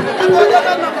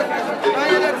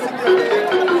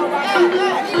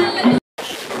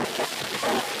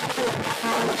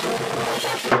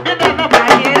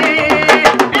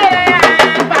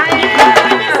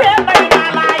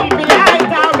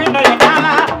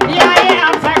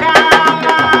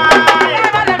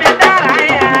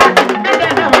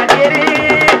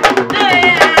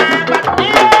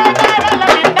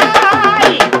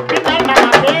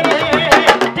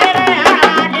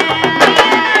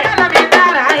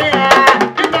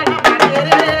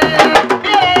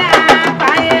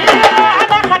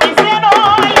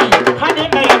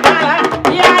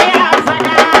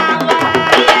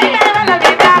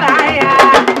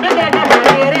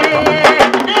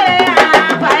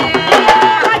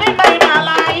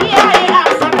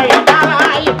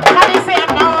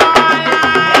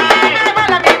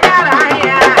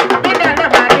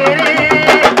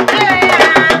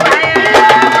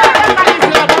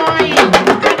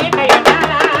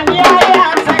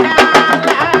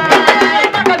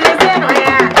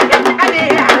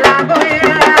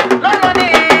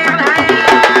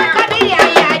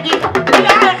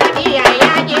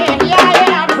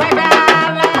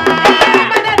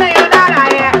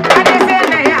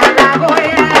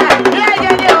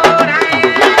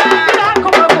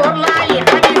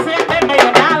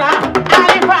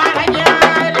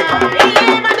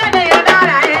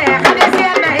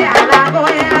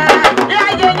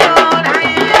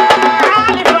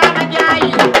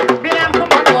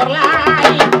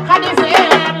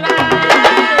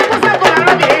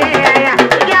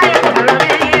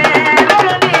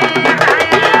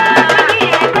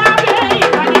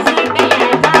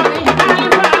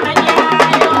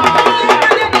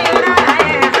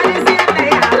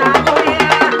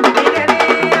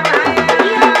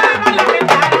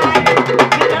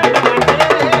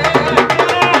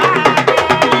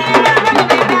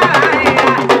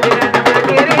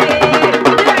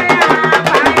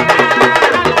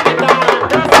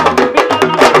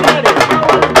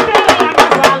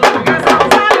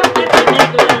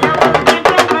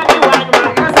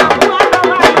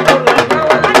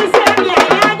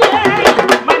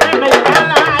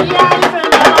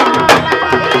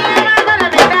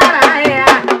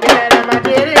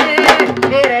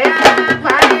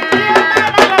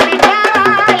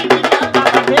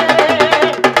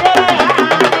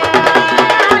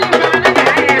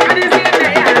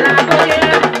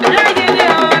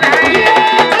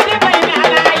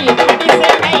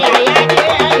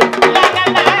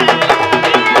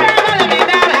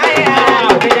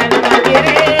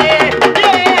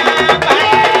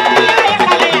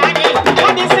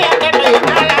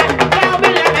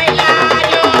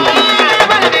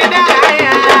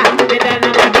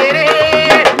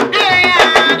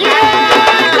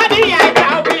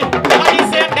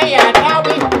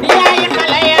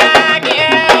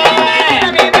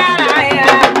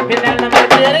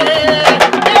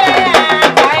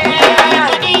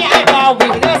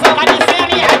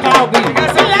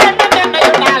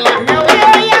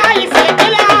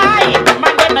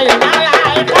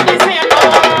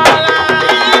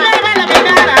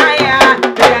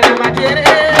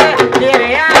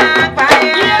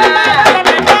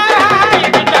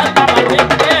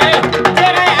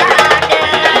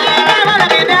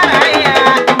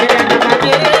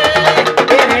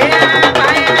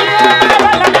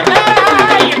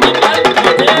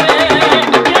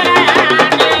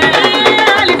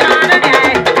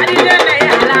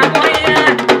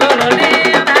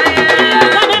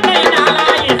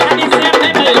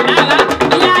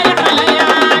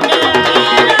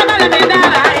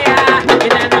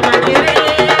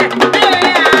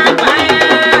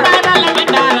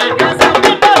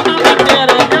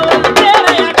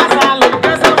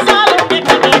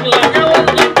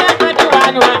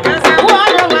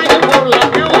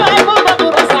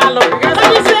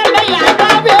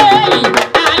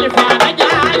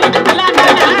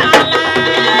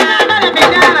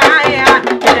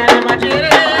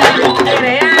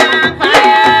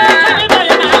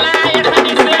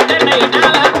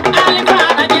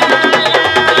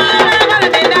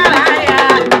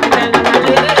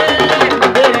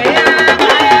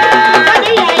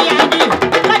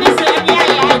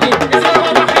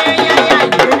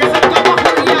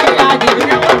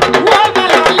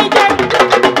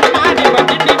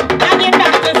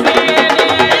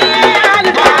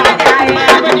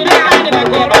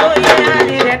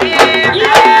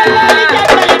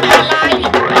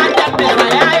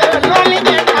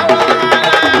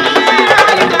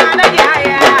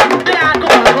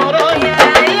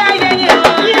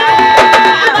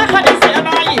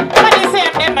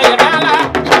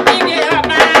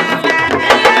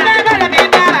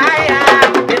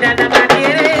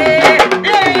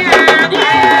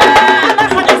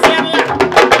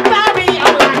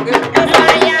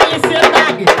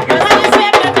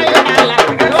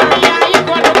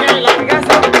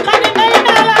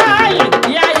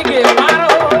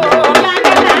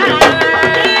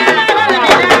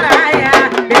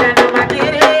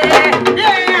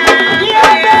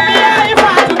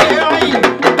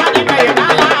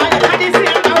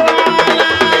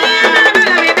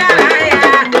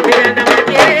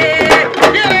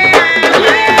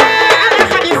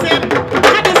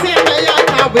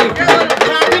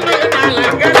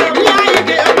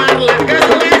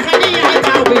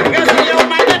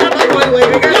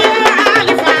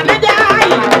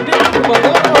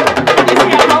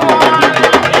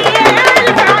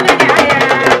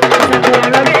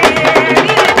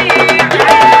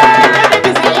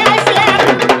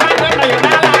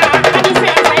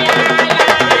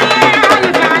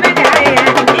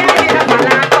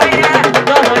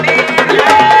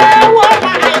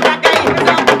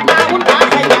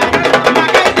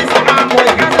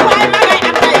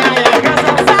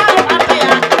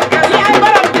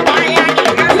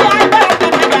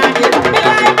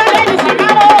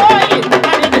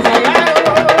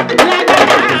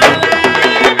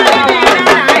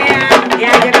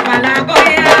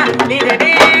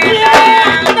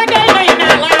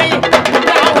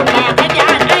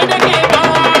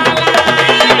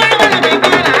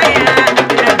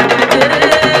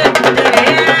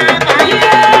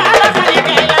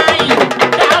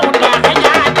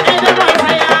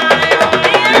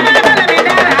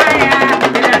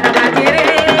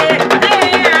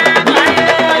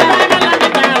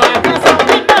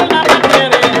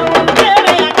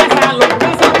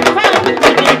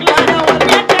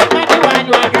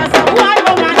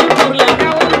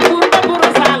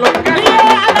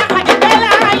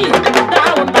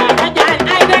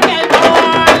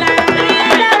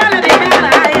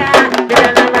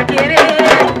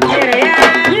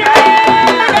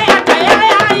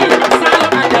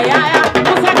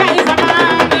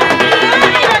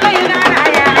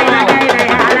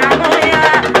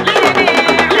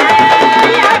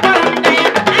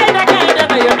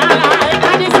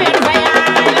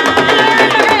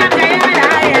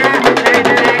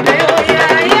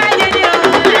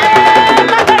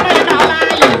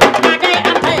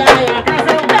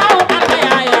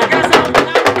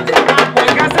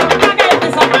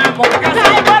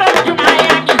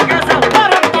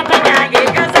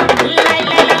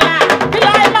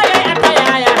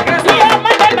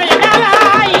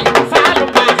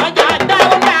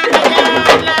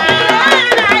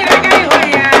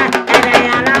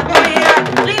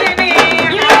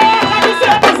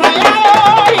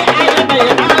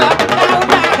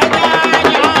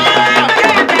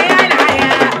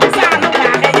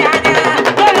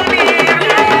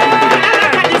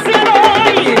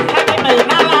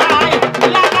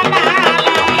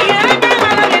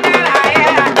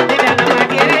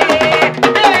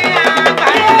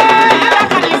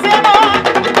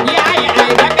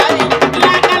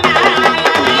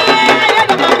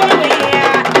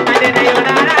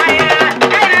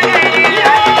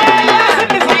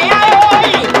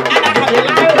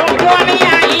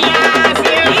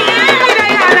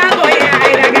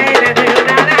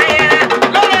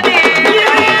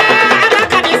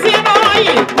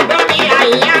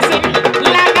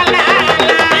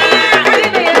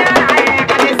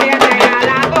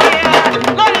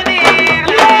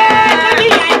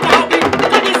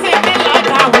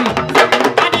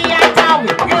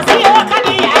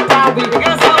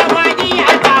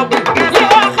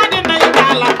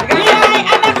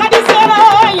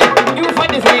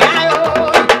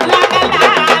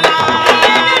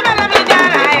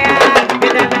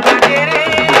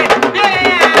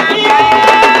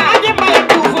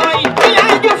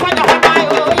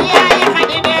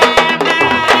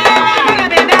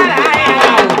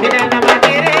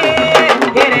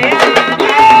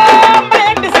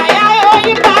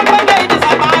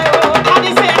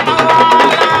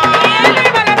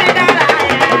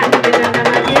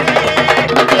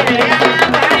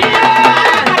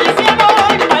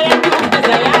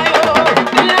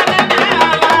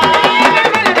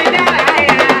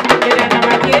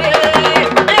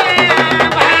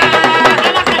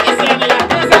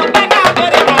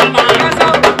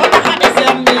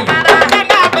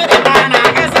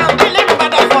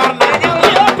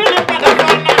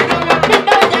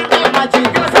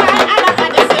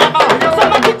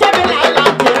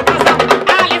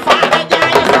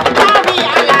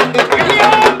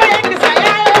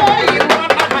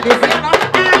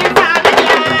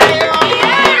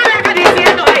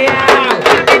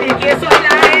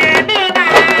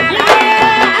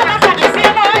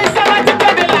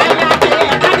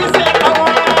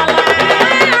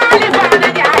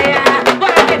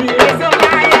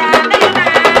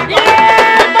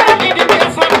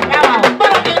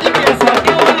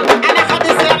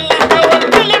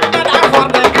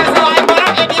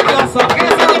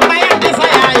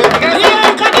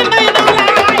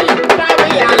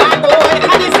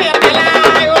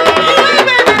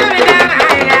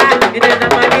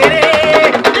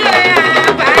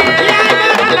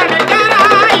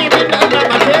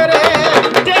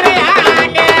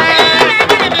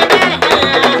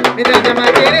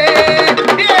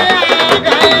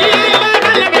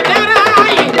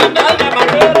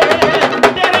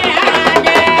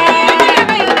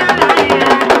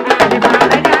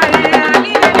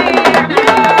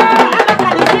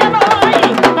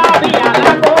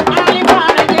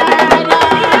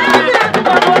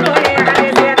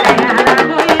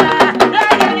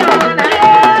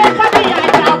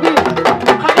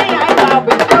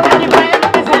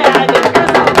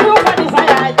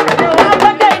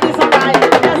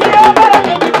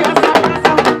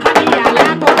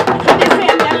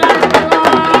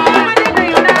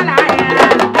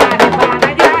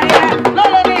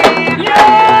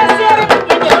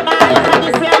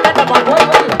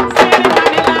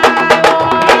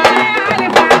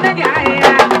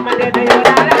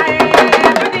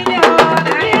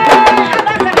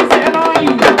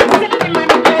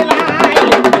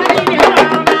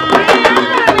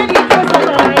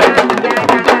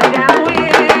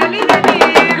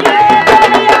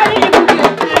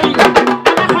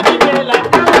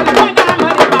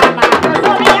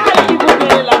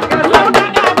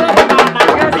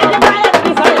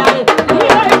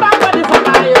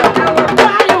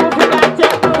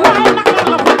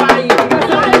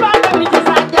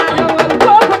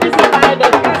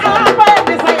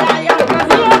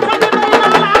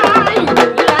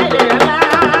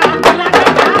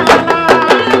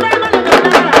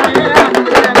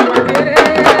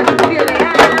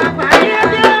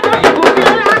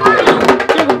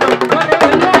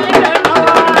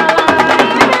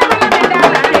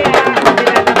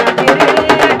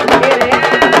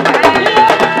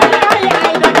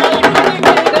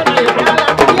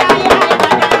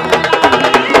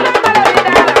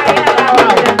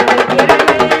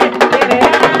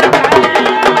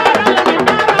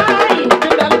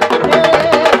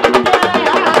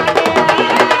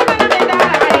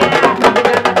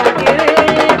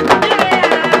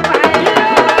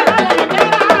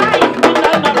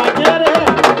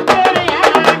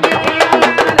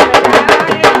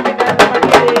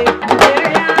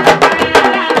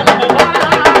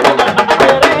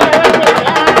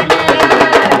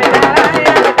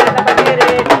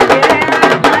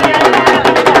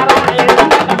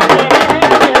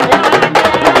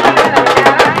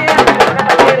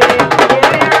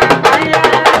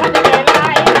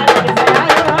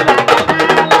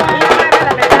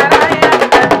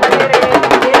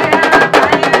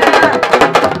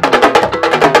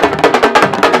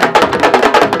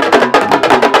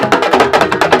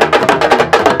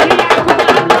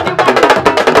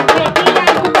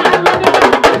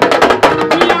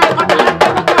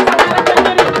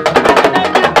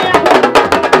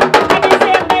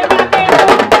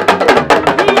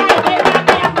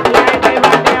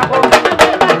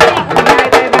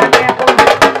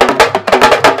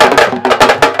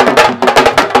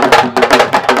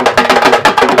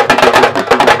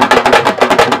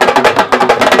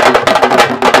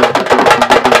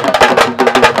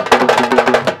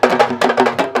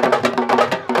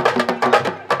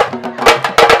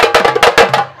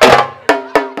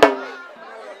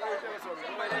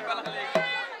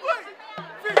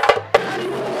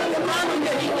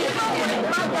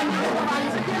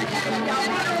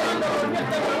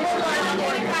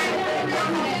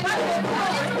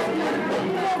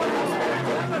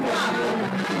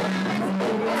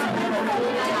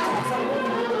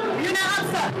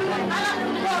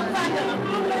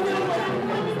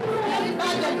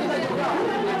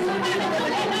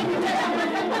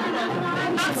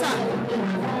Absa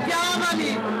jaamami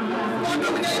oto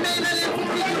bi ngay may na leen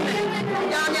fukki junni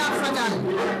jaami Absa Gaal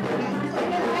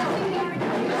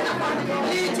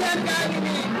lii ceeb gaa ngi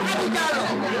nii Xadi Diallo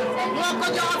moo ko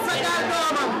jox Absa Gaal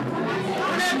doomam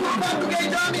mu ne pour bokk ngay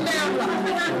doomi ndeyam la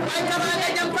waaye kamaa nga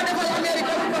jëm ko defal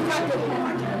Amérique bu ko fàtte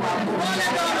boole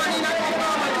doomam yi nag ak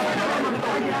doomam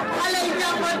xale yi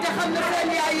jàppante xam ne seen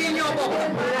yaay yi ñoo bokk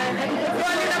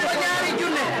doole na ko ñaari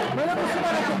junne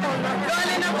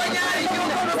doole na ko ñaari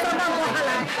junne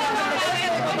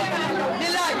di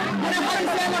laaj mu ne xarit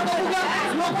seen ko bugga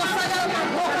moo ko sagal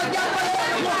moo ko jàppale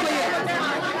moo ko yee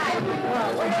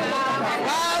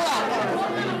waaw waaw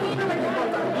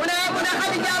mu ne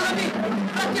Xadi Diallo bi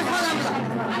ak ci xolam la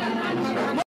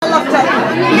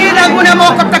lii nag mu ne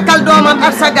moo ko takkal doomam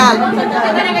Absa Gaal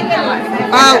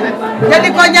waaw te di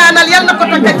ko ñaanal yal na ko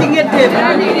takka ci ngénteem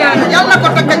yal na ko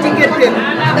takka ci ngénteem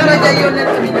daraja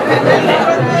yonent bi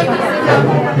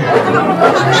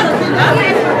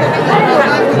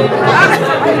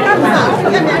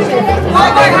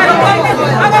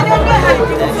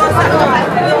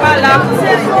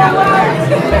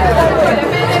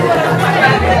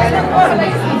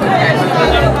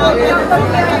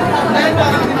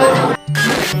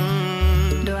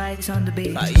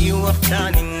Ay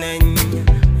waxtaani nañ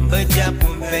ba jàpp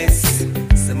bés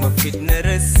sama fitna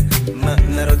rës ma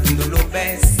nara dund lu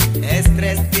bees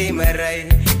stress bi ma rey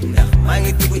ndax maa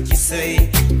ngi dugg ci sëy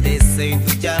te sëy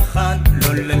du jaaxaan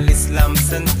loolu la l'islam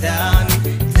santaan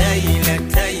tey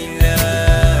la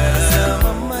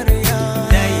sama Mariam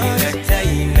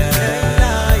tey la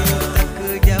laayu takk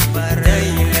jabar tey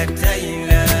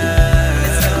la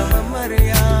sama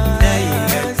Mariam tey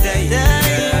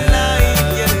la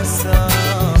jël soo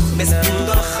bés bi ñu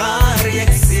doon xaar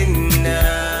yegg si na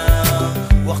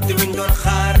waxtu bi ñu doon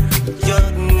xaar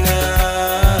jot na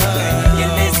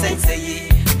yéene sañse yi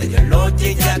dajaloo ci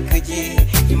jàkk ji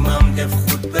imam def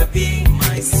xutba bi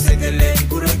may sëgale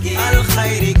guro gi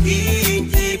alxayri gi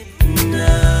jib na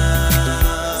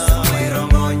samay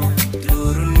rongoñ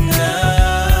tuuru na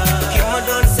ki ma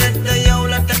doon seet da yow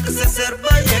la takk sa sër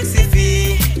ba yegg si fii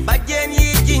bàjjen yi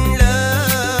jiñ la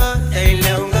tey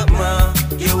lew nga ma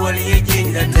géwal yi jiñ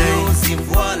la tey si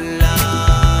voilà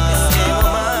c'est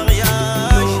mon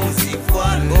mariage si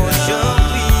voilà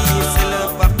aujourd'hui c'est le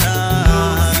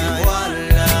partage si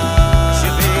voilà je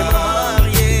vais me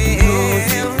marier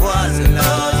si voilà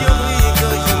aujourd'hui que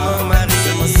je me marie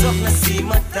sama soxna si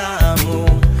ma taamu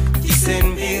ci seen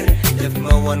biir def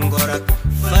ma wan ngor ak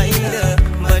fayda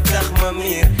ba tax ma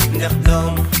miir ndax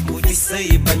doom bu ci sëy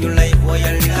bañu lay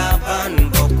woyal ndaabaan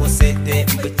boo ko seetee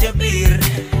ba ca biir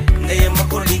ndeye ma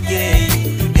ko liggéey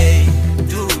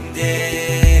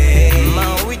today my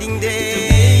wedding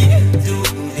day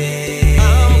today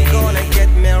I'm gonna get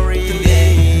married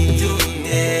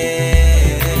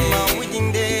today my wedding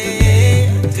day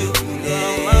today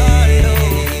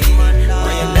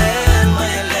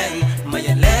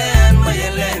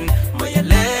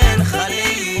Mayalen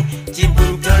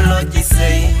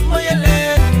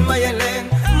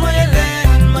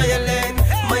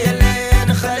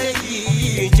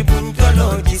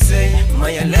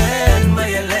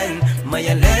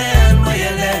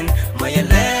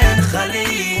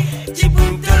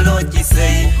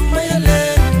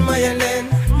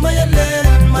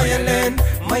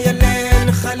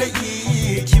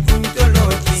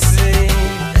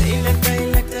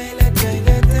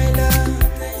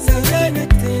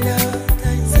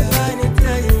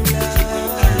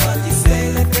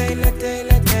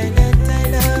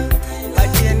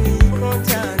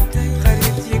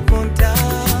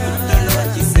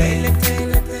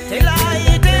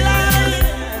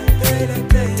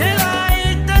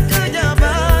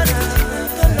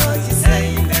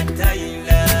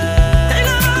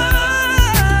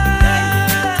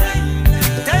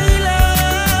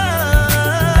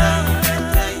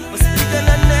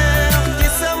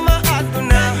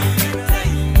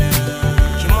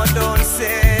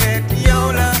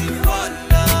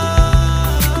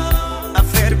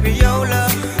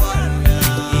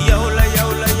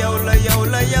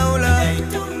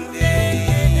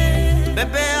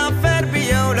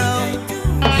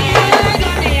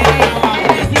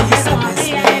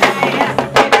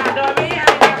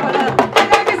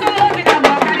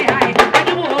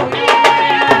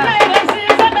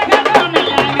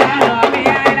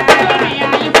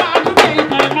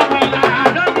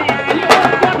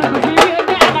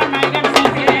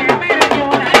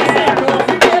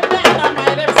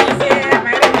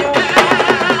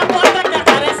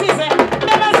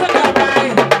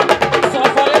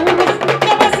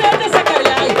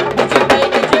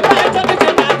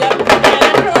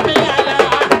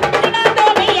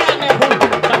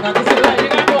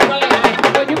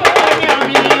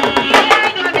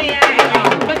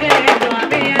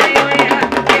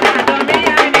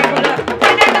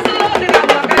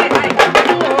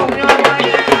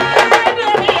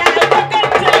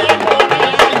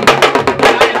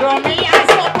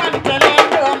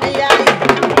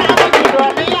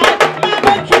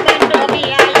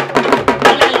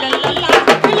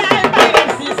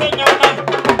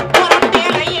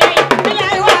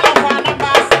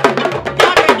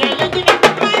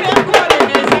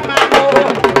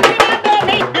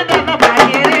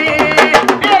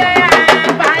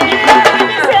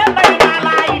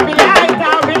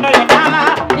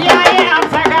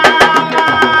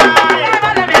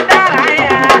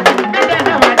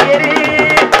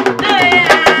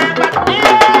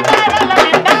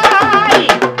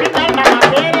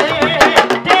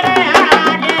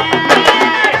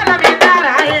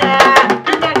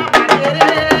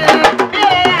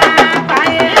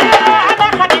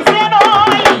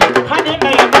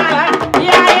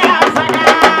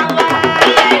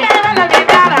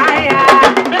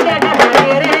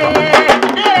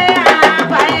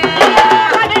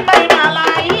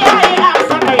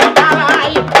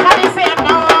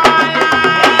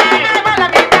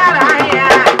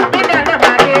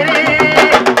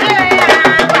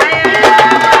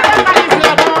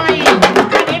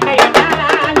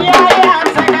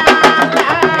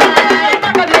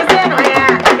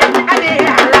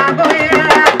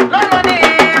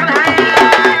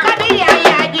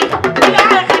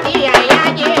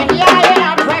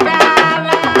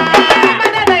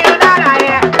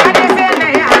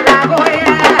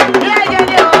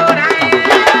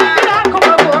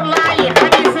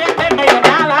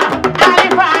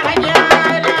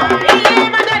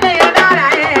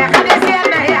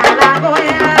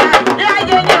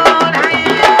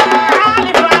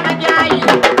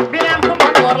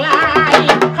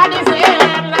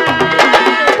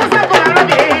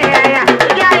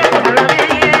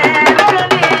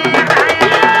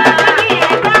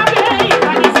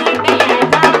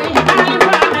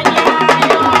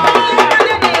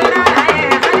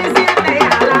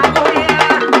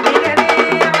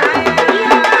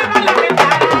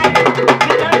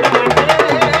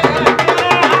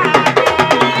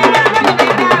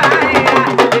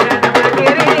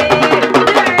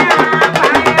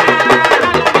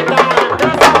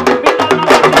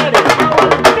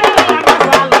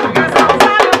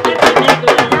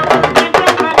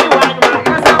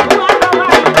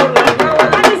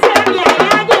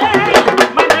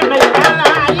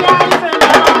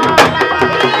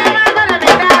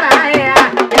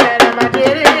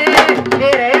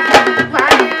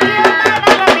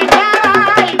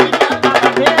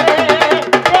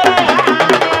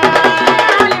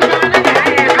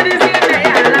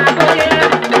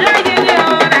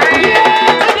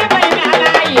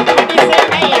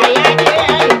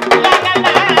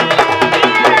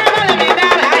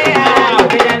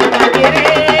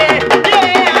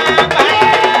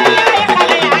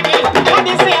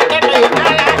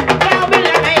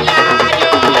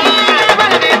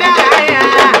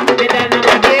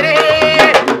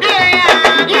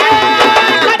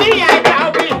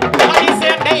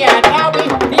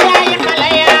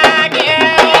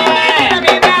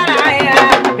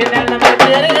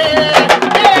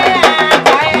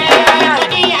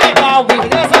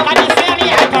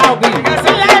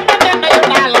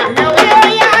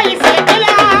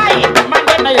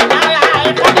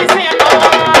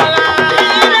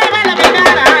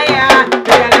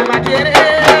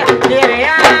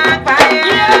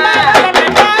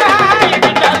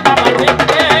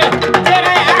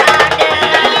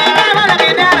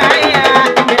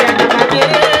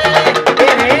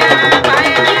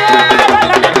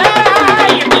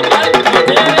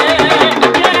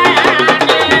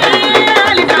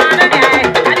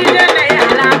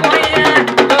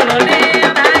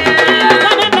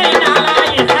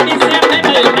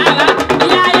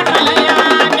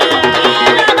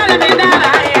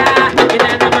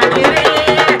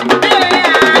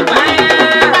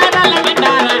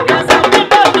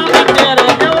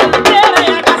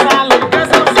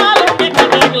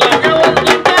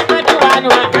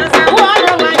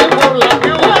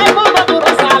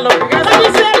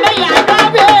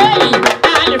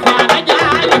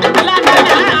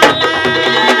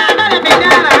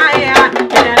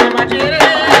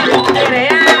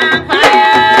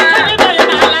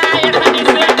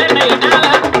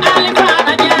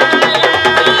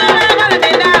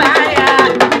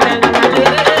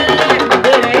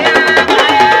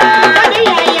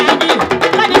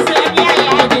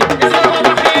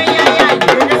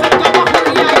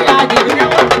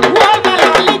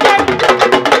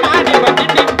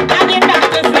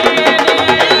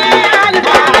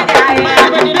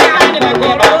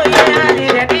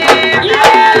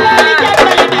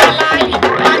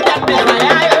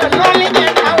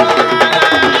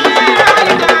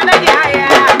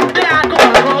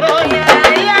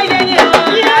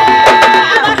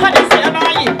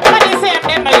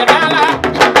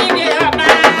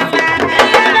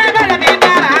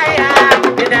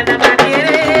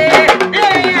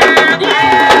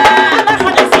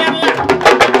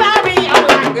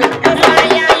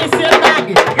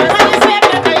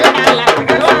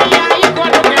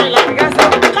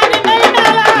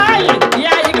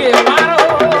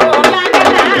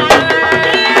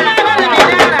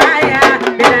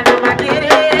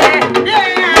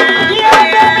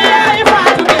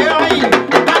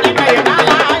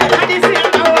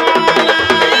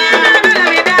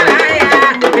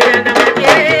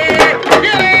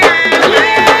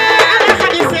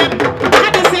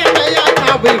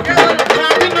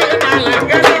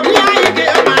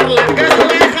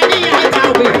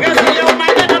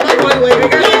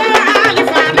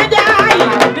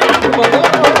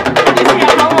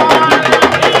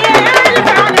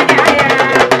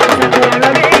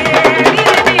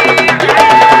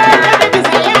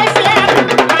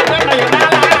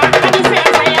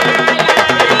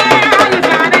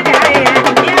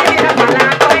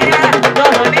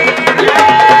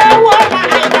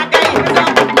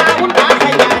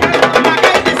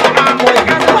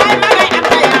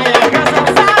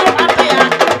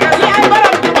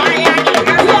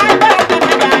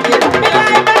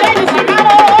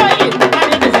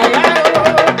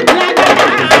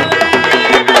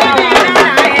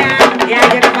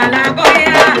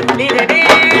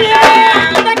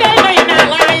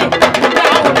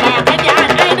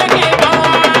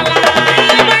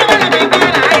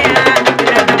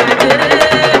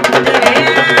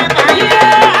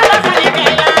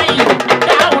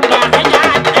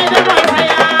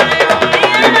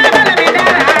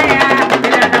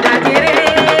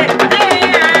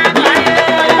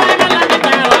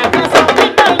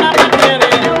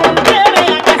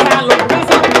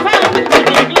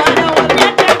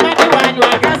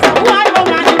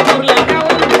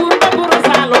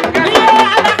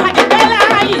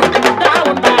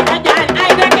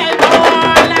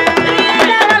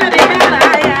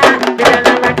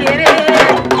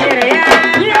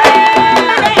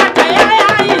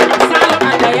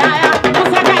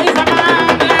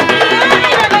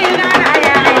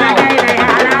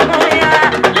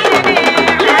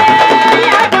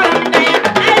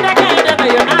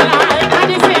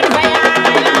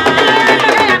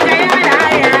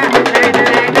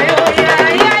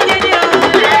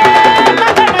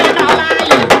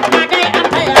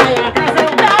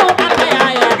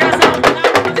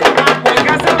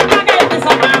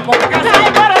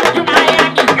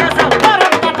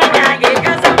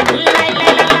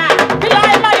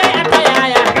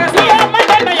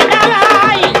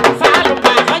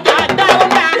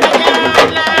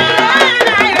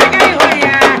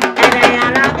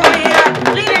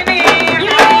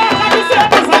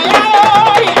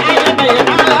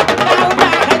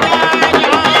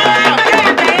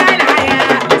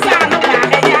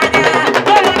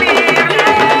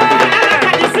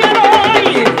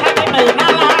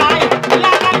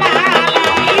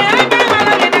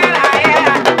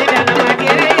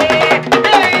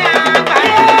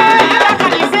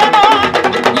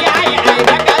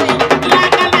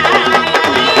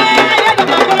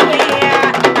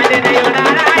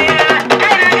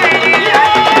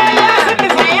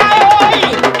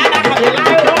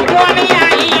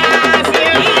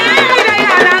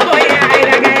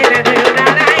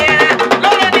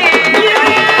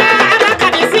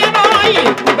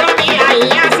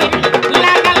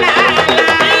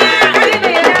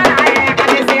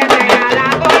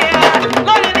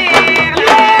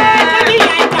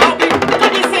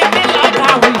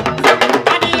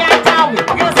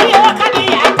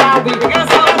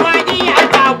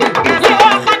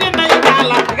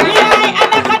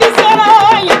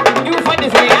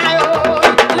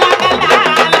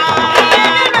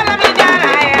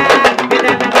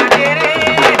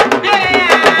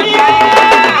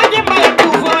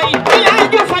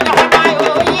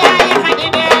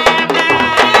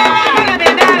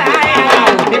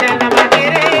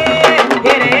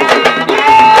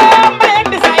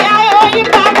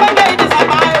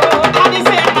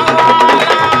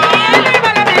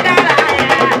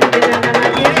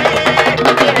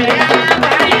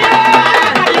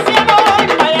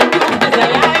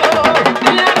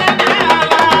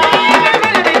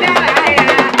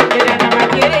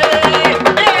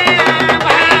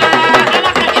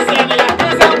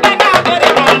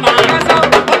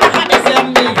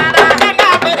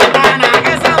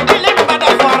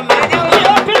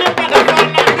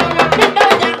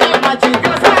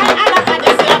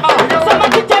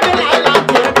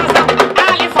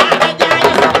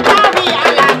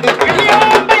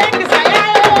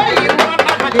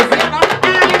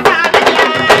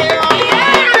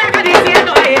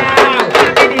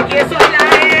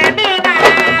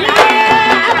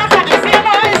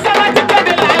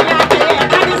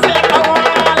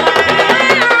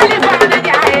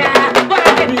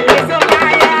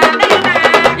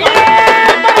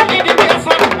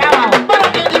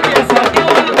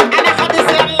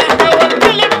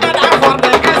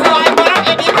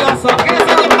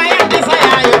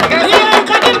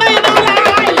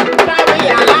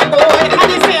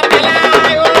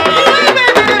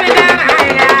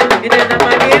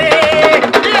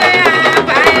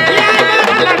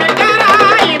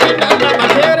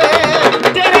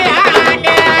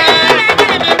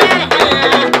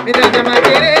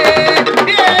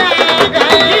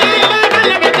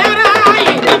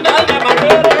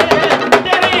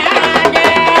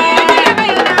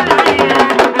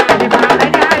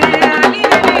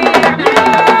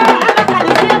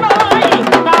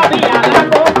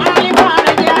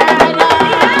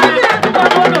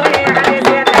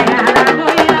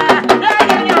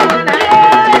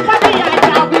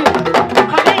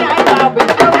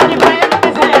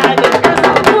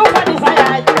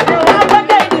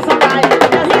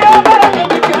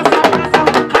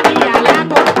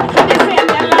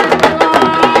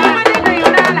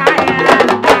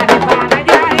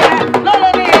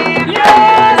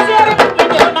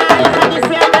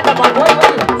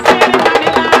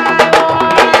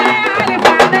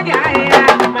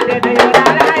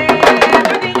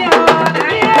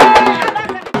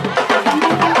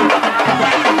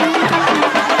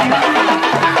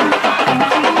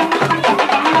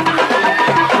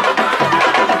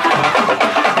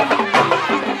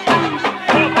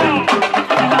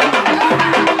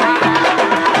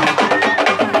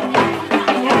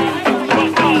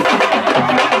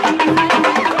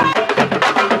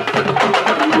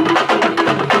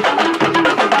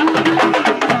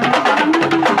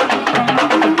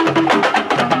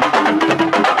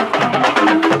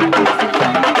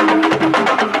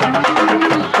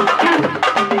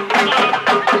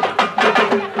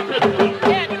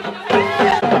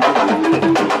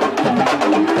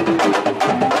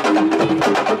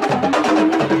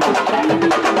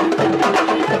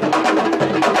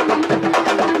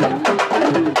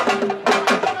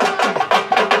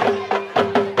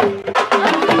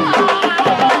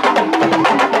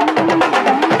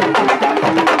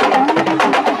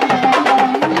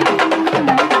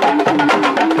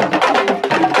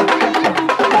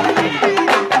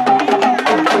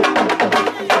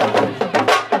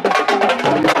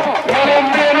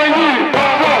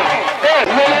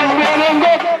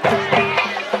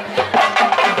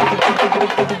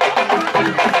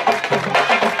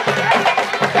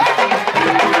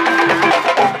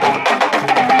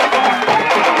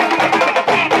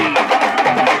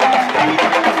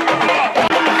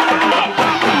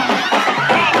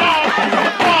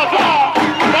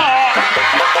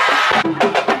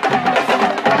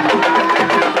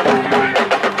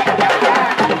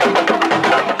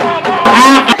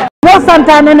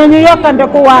Santane nañu yokkante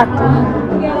ku waat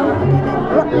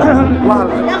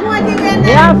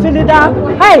ya fili da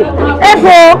hay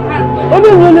efo obi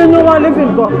ñu ñu wone fil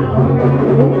ko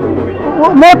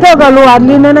mo togal waat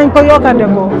li nañ ko yokkante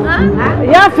ko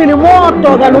ya fili mo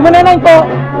togal mu nañ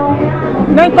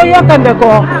ko yokkante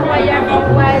ko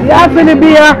ya fili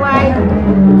biya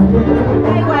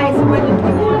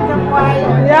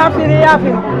ya fili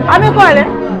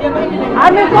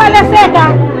ami ko le seka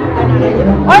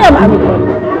oye mami ko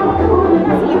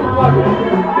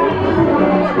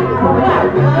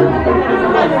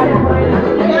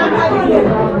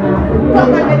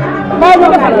babu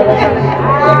da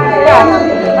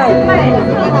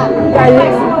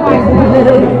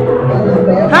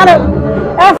haro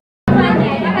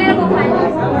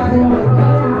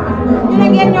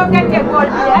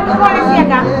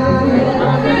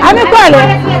ami ko le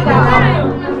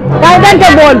kay dante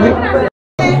bol bi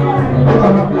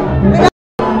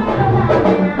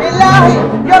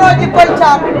Yoroji koy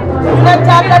caat na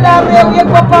caat la daa réew yëg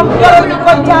boppam yoroji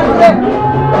koy caat rek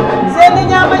seeni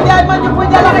ñaama njaay ma ñu fu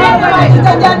jala xaar ma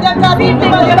ita jaan jankaat bi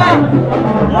ma ba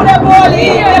mu ne bool yi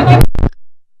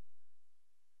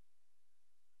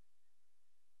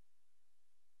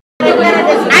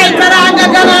ay taraanga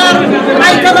ganaar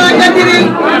ay taraanga diri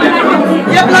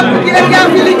yëpp la ki rek yaa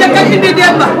fi li njëkk a indi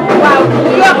demba waaw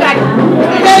yokkat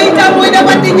tey itam muy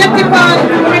defati ñetti paan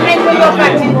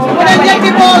mu ne ñetti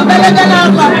bool bele ganaar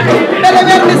la bele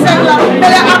vermicelle la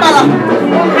bele abala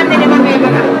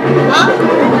ah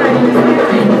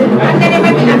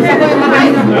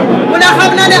mu ne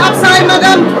xam na ne Absa ay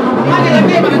magam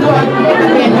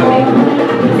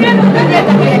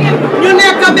ñu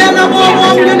nekk benn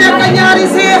moom ñu nekk ñaari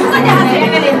seex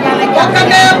bokk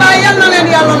ndey baay yal na leen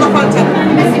yàlla lofal ca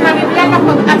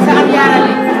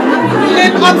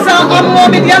leen Absa am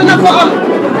moom it yal na ko am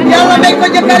yàlla may ko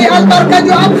jëkkëri albarka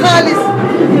ju am xaalis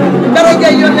daraja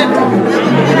yonent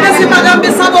te si magam bi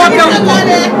sabootew ko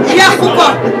yàqu ko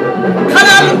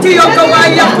xanaa lu ci yokk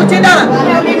waaye yàqu ci dara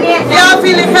yaa fi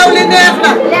li xew li neex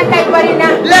na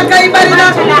lekkay bari na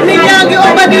nit ñaa ngi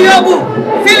omba di yóbbu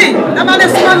fili dama ne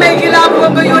suma may gi laa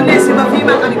bëgg nga yónnee si ma fii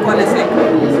ma Ami Collé Seck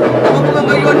dama bëgg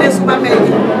nga yónnee suma may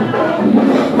gi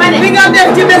li nga def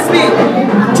ci bés bi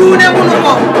cuune munu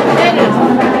ko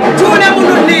cuune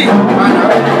munu lii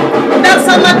dar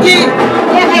sa mag gi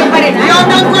yow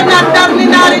danga ko naan dar ni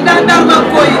naari dar ma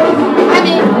koy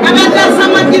danga dar sa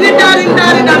mag gi ni naari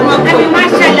dar ma koy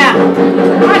mashallah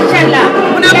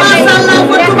mu ne mashallah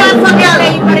ko tubaab fa yàlla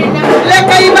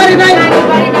lekk yi bari nañ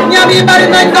ñam yi bari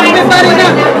nañ ndox bi bari na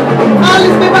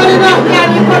xaalis bi bari na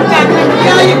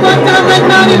yaa yi kontaan nañ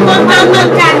maa yi kontaan nañ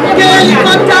géej yi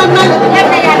kontaan nañ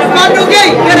Fadou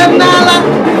Gueye gërëm naa la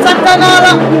sant naa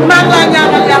la maa ngi laa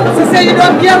ñaanal yàlla si sey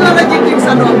doom yàlla la jig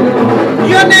sa doom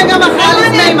yónnee nga ma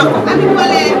xaalis may ma ko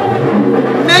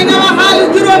may nga ma xaalis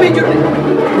juróomi junni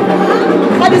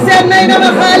Xadi Seen may na ma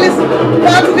xaalis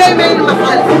Fadou Gueye may na ma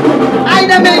xaalis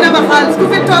Ayda may na ma xaalis ku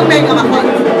fi toog may nga ma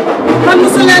xaalis man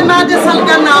musu leen maa desal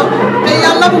gannaaw te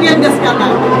yàlla bu ngeen des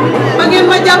gannaaw ba ngeen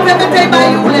ma jàppee ba tey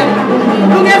bàyyiwu leen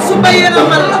lu ngeen suba yéen a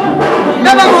man la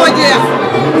dama moo jeex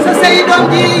sa sey doom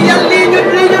ji yàlla lii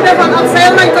ñu defal am sa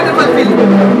yàlla nañ ko defal fii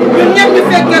ñun ñëpp ñu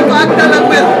fekkee ko ak dal ak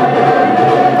wér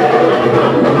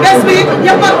bés bi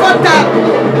ñëpp a kontaan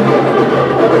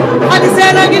Xadi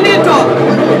Seen a ngi nii toog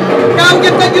kaaw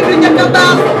njëkk a juddu njëkk a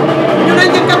baax ñu ne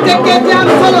njëkk a tekkee ci am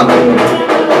solo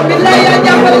billaay yaa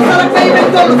jàppale sala kay dañ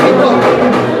toll fii toog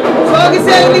soo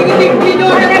gisee li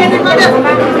ñoo def di ko def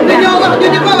li ñoo wax ñu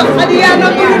di ko wax Xadi yaa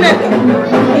nangu lu nekk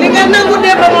li nga nangu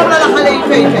dee ba moom la xale yi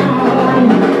fay tey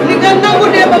li nga nangu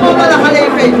dee ba moom la xale yi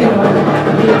fay tey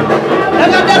da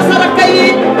nga dar sala kay yi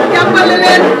jàppale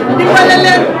leen dimbale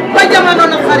leen ba jamono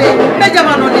na xare ba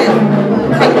jamono leen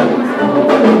xëy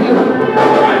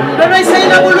danoy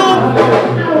Seynabu Lu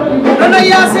danoy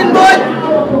Yaasin Mbooj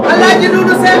Alaaji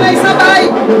Duudu Seen ay sa baay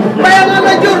mbaya nga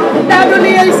la jur daadu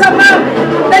ni ay sa maam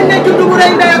dañ ne juddu bu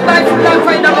rëy ndey ak baay fu laak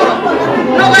fay dama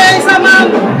nogo ay sa maam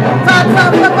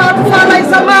faatu faal ay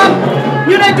sa maam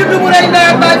ñu ne juddu bu rëy ndey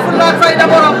ak baay fu laak fay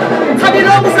dama Xadi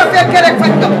loo mus a fekke rek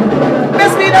faj ko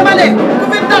bés bi dama ne ku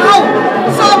fi taxaw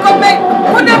soo ko may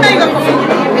ku ne may nga ko fi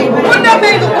ku ne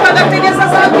may nga ko ba nga tege sa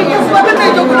saa bi suba ba tey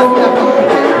jógu la fi nga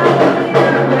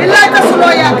billaay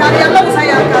tasuloo yaakaar yàlla bu sa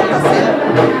yaakaar tas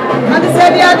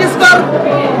diskor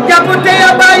japute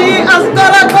ya bayi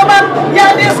astora koman ya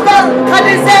diskor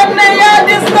hadi senne ya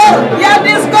diskor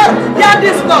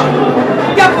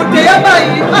japute ya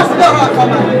bayi astora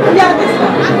koman ya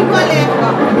diskor ani kole ko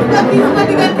tapi sama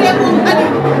digante mom ani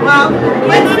waaw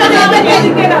men su dé ba tay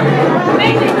gëna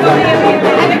mais ci ko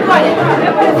ani kole ya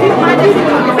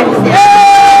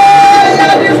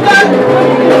diskor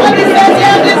hadi senne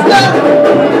ya diskor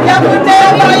japute ya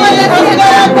bayi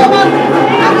astora koman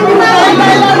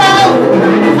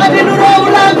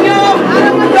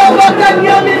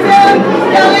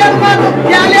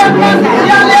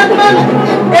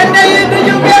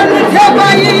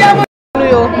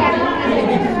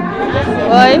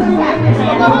Oi.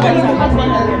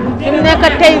 Kim nekk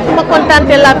tey suma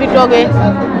kontante la fi toogee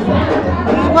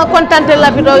suma kontante la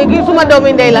fi toogee kii suma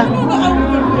doomi ndey la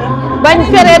bañ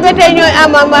feree ba tey ñooy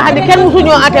ama ma xadi kenn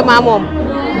musuñoo ate maa moom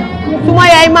suma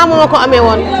yaay maama ma ko amee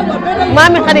woon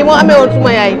maami xadi moo amee woon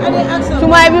suma yaay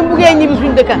bi mu buggee ñibbi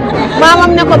suñ dëkka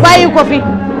maamam ne ko bàyyi ko fi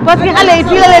parce que xale yi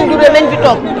fii la leen juree nañ fi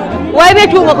toog waaye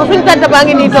réccuuma ko suñ tante baa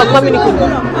ngi nii toog ma mi ni ko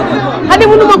xadi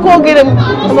mënu ma koo gërëm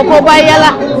dama koo bàyyi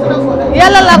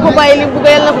yàlla laa ko bàyyi li mu bugg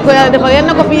yàlla na ko yàlla defal yàlla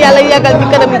na ko fi yàlla yàggal ci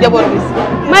kanam njaboot bi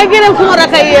may gërëm suma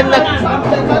rakk yi yéen nag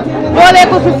doolee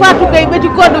ko si Fatou Gueye ba ci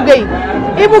Kodou Gueye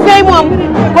Ibou Gueye moom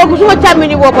kooku suma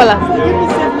càmmiñu bopp la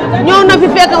ñëw na fi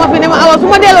fekk ma fi ne ma awa su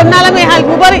ma delloon naa la may xaalis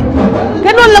bu bari te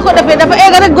noonu la ko defee dafa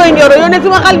eega rek goy njoro yoo ne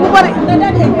suma xaalis bu bari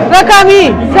rakam yi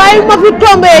saa yu ma fi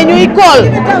tombee ñuy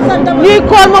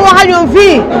kool ma wax ak ñoom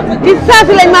fii ci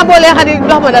saasi lañ ma boolee xadi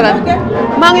jox ma dara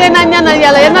maa ngi leen a ñaanal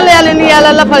yàlla yal na la yàlla ni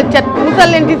yàlla lafal cat musal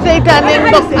leen ci seytaane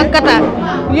ndox ak kata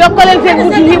yokko leen seen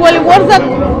buntu xiiwali wërsëg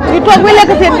ñu toog ba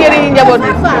lekk seen njëriñ yi njaboot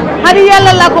bi xadi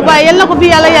yàlla laa ko bàyyi yal na ko fi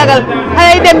yàlla yàggal xale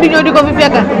yi dem di ñëw di ko fi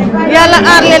fekk yàlla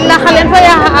aar leen laxa leen fa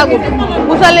yaaxa agul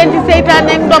musal leen ci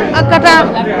seytaane ndox ak kata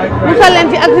musal leen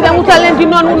ci accident musal leen ci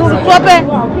noonu nu soppe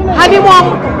xadi moom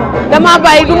dama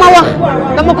bàyyi du ma wax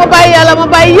dama ko bàyyi yàlla ma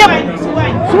bàyyi yëpp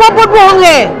suma bët bu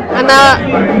xongee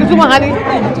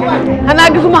xanaa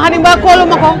gisuma xadi mbaa koolu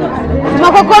ma ko ma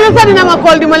ko koolu sax dina ma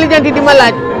kool di ma lijjanti di ma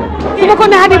laaj su ma ko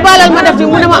ne xadi baalal ma def ci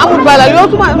mu ne ma amul baalal yow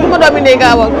suma doomi ndey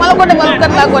nga wax ma la ko defal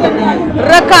kat laa ko def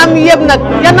rakkaam yëpp nag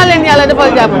yal na leen yàlla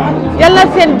defal jàmm yàlla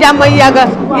seen jàmm yàgga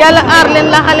yàlla aar leen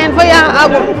laxa leen fa yaa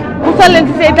agul musal leen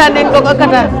ci seytaane ndog ak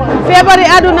kata feebari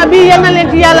àdduna bi yal na leen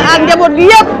ci yàlla aar njaboot gi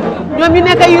yëpp ñoom yi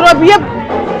nekk Europe yëpp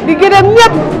di gërëm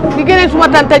ñëpp di gërëm suma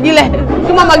tante ji le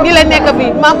suma mag ji le nekk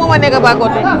fii maa mooma nekk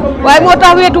baakote waaye moo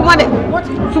tax weetu ma de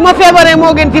su ma feebaree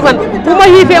moo gën ci man bu ma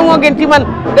xiifee moo gën ci man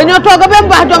dañoo tooga ba mu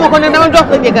baax jooma ko ne dama jox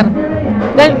sa jëkkër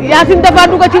Yaasin dafa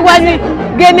dugg ci wàññi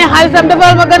génne xaalisam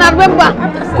defal ma ganaar ba mu baax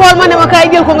kool ma ne ma kaay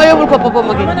jël ko nga yóbbul ko papa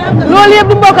ma gi loolu yëpp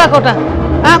du mbokkaa ko tax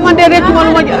ah man de réccu ma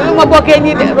lu ma bokkee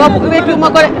ñii de réccu ma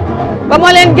ko de ba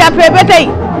ma leen jàppee ba tey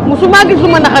musuma gis lu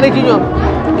ma naxari ci ñoom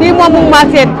kii moom mu ngi maa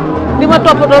seet di ma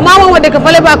toppatoo maa moom a dëkk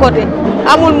fale baakote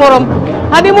amul morom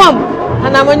xadi moom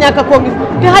xanaa ma ñàkk a koo gis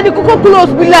te xadi ku ko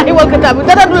close billahi wal kitaab bi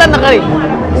dara du la naxari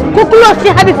ku close ci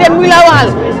xadi seen muy laa waxal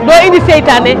doo indi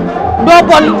seytaane doo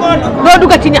bon doo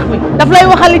dugg ci ñax mi daf lay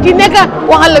waxal li ci nekk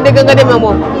waxal la dëgg nga demee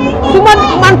moom su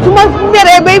ma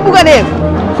meree bay bugg a dee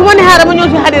su ma ne xaaral ma ñëw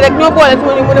si xadi rek ñoo boole su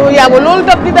ma ñu mu ne ma yaabo loolu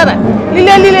daf di dara li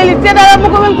seedalal ma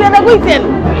ko même seeda guy seen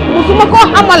su ma koo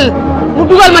xamal mu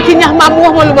dugal ma ci ñax maam mu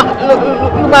wax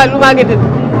ma lu ma gëtën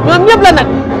ñoom ñëpp la nag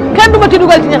kenn du ma ci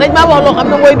dugal ci ñax dañ maa wax loo xam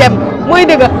ne mooy dem mooy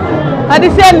dëgg xadi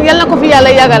seen yal na ko fi yàlla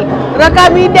yàggal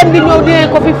rakaam yi dem di ñëw dinañ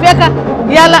ko fi fekka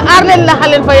yàlla aar leen la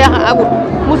xaleen fa yaaxa agul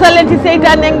musal leen ci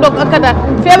seytaane ak ndog ak kata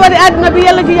feebari àdduna bi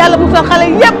yàlla ci yàlla musal xale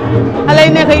yëpp xale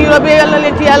yi nekk Europe yàlla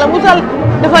leen ci yàlla musal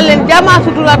defal leen jàmmaa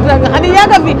suturaat nga xam ne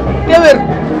yàgga fi te wér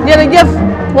jërëjëf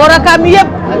moo rakaam yëpp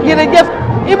jërëjëf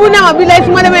Ibu ne ma billaay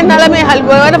su ma demee naa la may xal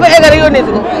booy waaye dafa eggare yónnee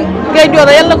si ko ngay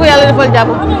jooro yal na ko yàlla defal jàmm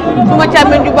suma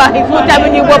càmmeñ ju baax yi suma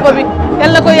càmmeñ yu bopp bi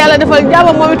yal na ko yàlla defal jàmm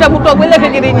moom itam mu toog ba lekk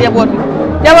jëriñ njaboot bi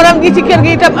jabaram gi ci kër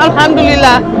gi itam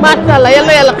alhamdulilah macha allah yal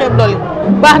na yàlla xeeb dolli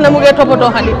baax na mu ngi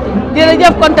toppatoo xadi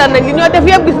jërëjëf kontaan nañ li ñoo def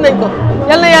yëpp gis nañ ko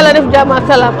yal na yàlla def jàmm ak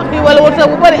salaam ak wala wërsëg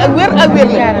bu bëri ak wér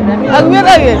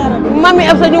mami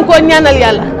Absa ñu ngi koo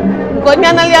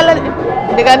ñaanal yàlla de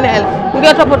diga neel mu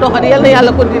ngi toppatoo xadi yal na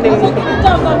yàlla continuer ko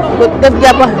def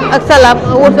jàmm ak salaam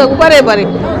wërsëg bu bëree bëri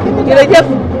jërëjëf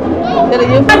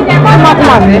ma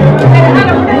commencé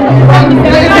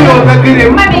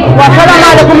waaw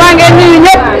salaamaaleykum maa ngi nuyu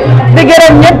ñëpp di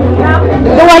gërëm ñëpp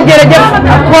di wax jërëjëf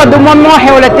Codou moom moo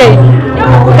xew la tey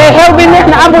xew bi neex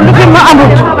na amul lu fi ma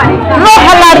amut loo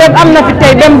xalaat rek am na fi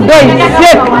tey dem doy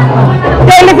seet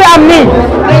tey li fi am nii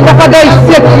dafa doy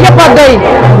seet yëpp a doy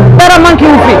dara manqué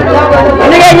wu fi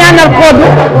ñu ngi ñaanal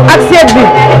Codou ak seet bi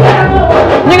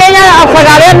ñu ngi ñaanal ak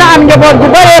sagal yal na am njaboot bu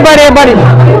bëree bëree bëri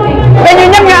ba ñu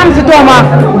ñëpp ñu am si tooma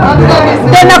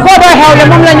te na koo doo xewle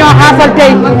moom la ñoo xaafal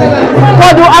tey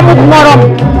koo du amut morom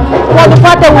koo du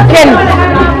fàttewu kenn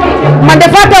man de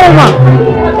fàttewuma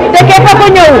te képp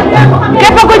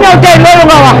ku ñëw tey loolu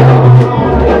nga wax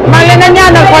maa ngi leen a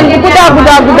ñaanal fan bu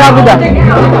gudda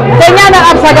te ñaanal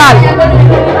ab sagal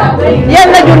yal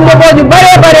na jur njaboot yu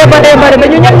bare ba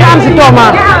ñu ñëpp ñu am si tooma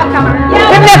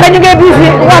fi mu nekk ñu ngi bii fi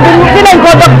wax bi nañ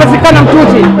koo dog ba si kanam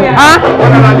tuuti ah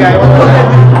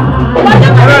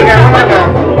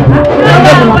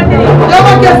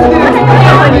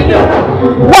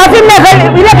waaw fi mu nekk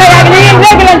yaa ngi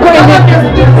léegi lañ ko indi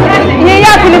ñii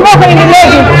yaasili moo ko indi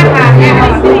léegi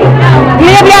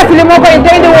lii yëpp yaasili moo ko indi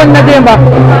te indi woon na démba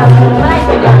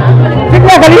fi mu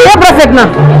nekk lii yëpp rafet na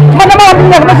man dama wax fi mu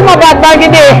nekk ba suma baat baa ngi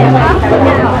dee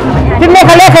fi mu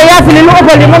nekk léegi yaasili lu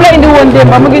ëppal li moom la indi woon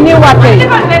démba mu ngi nii waat tey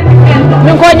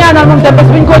ñu ngi ko ñaanal moom tam bés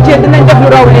bu ñu ko cee dinañ def lu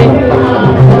raw lii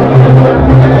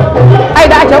ay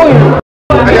da acca uyu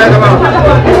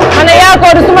man yaa ko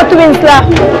du suma twins la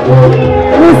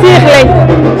ñu siix lañ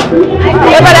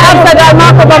ba pare am sagal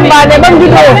maa ko bambaane ba mu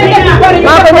juddoo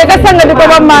maa ko njëkk a sang di ko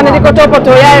bambaane di ko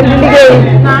toppatoo yaayam di liggéey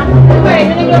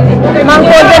maa ngi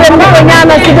ko gërëm di ko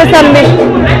ñaanal si bésam bi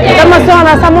dama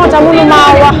soxna sa moo tax mënu maa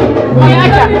wax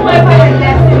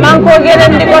maa ngi ko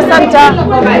gërëm di ko santa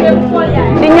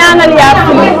di ñaanal yaa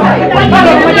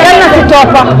yal na si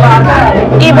toppa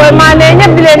Iboy maa ne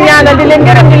ñëpp di leen ñaanal di leen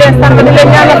gërëm di leen sant di leen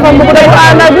ñaanal fan bu gudd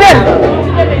ànd ak wér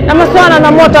dama soxna na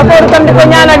moo tax kooru tam di ko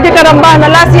ñaanal jëkkëram baax na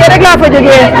laa siyee rek laa fa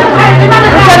jógee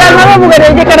bu sagal ma bëgg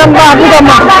dee jëkkëram baax bu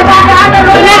ma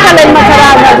su nekk lañ ma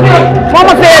saraagal moo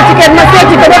ma fayal ci kenn ma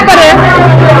seeti ko ba pare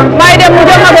maay dem mu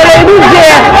jox ma ba lay du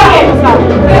jeex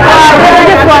waaw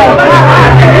jërëjëf waay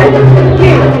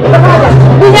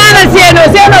di ñaanal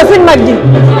Seenoo suñ mag ji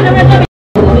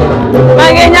maa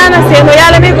ngi ñaanal Seenoo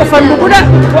yàlla may ko fan bu gudda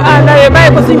bu àndawee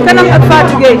bàyyi ko suñ kanam ak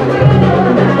Fatou Gueye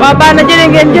waaw baax na jërë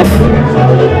ngeen jëf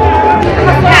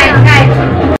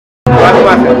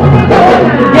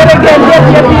jërë ngeen jëf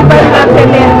yëpp yi bari na te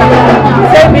neex na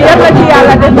sëy bi yal na ci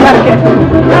yàlla def barke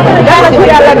yal na ci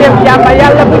yàlla def jàmm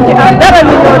yàlla buñ ci am dara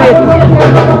lu ñoo réet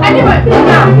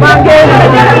maa ngi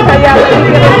ñaanal ka yàlla di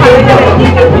gërëm xale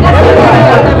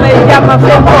yàlla may jàmm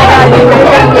seen toogaay yi may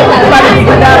bari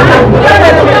ci daal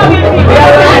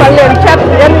yàlla fa leen cat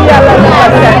yàlla la fa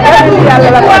cat yàlla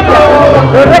la fa cat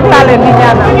loolu rek laa leen di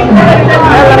ñaanal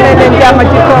yàlla may leen jàmm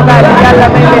ci toogaay bi yàlla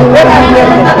may leen wér ak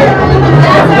wér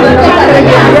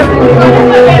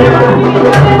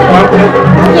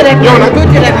yow nag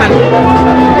tuuti rek man.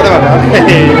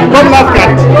 comme la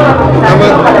carte.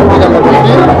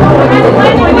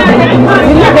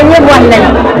 ñëpp wax nañ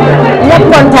ñëpp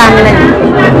kontaan nañ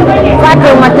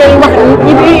fàttewuma tey wax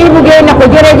Ibou Guèye na ko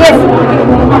jërëjëf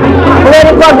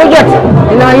weeru koor bu jot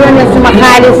dina yónnee suma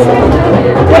xaalis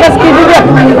presque bu jot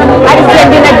xaalis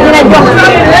dina jox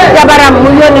jabaram mu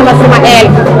yónnee ma suma eel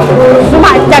suma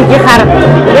tànki xar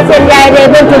ba seen yaay dee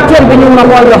donte cër bi ñu ma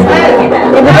moo jox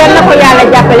Ibou Guèye na ko yàlla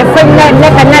jàppale fañ na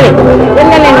nekk nale yal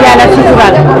na leen yàlla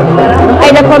sutural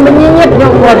ay da comme ñi ñëpp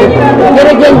ñoo ko di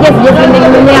jërëjëf jëf yi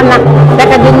ñu neex na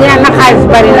daka di neex na xaalis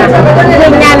bari na ñu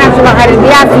ñaanal suma xarit bi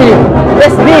yaa fili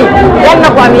bés bi yal na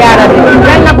ko am yaara bi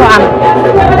yal na ko am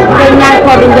te ñaan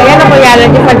ko bi yal na ko yàlla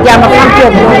defal jàmm xam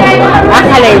toog moom ak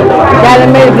xale yi yàlla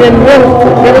may leen wér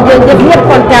jërëjëf ñëpp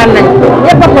kontaan nañ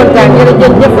ñëpp a kontaan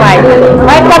jërëjëf waay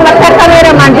waaye comme nag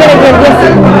cameraman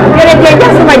jërëjëf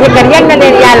suma jëkkër yal na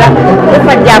leen yàlla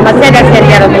defal jàmm seedal seen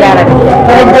yaram yaara bi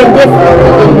jërëjëf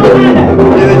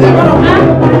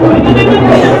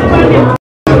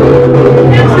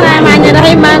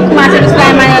Bismillahirrahmanirrahim maa ngi commencé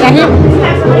bismillahirrahmanirrahim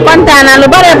kontaan naa lu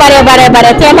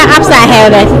bare tey nag Absa xew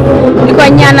de di ko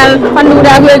ñaanal fan wu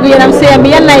daa wéegu yaram sëyam bi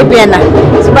yal nay benn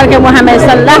si barke Muhammad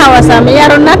sallallahu alayhi wa sallam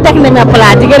yaru na teg na ma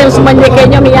plat di gërëm suma njëkkee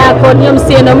ñoom yaakoon ñoom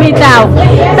Seenoo mi taaw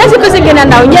te si ko si gën a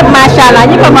ndaw ñëpp macha allah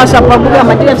ñi ko ma soppa bu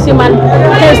ma di def si man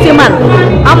xew si man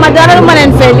am ma dara lu ma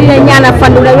leen fay di leen ñaanal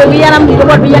fan wu daa wéegu yaram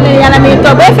njaboot bi yal na yàlla may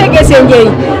toog ba fekkee seen njëriñ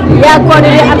yaakoon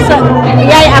di Absa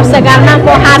yaay Absa gaal naa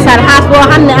ko xaas boo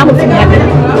xam ne amul fi mu nekk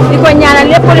di ko ñaanal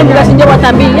lépp lu mu si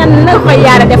njabootam bi yan na ko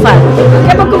yàlla defal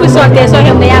képp ku fi sottee soo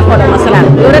xam ne yaa ko doon masalaam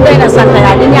loolu doy na sant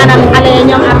yàlla di ñaanal xale yi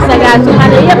ñoom Absa gaal su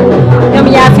xale yëpp ñoom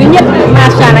yaa fi ñëpp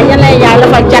macha allah yal na yàlla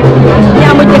fa cat ñi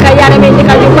amul jëkkër yàlla may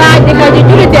jëkkër yu baax jëkkër yu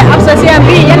jullite Absa seen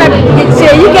bi yàlla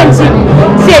see yi gën si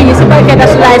see yi si barke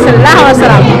Rasulullaah sallallahu alayhi wa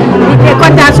sallam di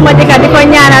kontaan suma jëkkër di ko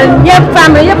ñaanal ñëpp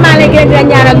famille yëpp maa ngi leen di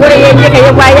ñaanal góor yee njëkkër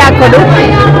yëpp waaye yaa ko du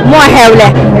moo xewle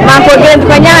maa ngi ko gën di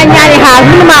ko ñaanal ñaari xaar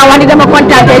mënu maa wax ni dama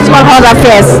kontaan tey suma xool a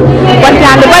fees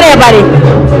kontaan lu bëree bëri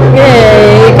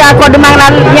kaa ko du maa ngi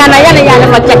naan ñaanal yàlla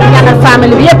fa cat ñaanal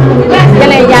famille bi yëpp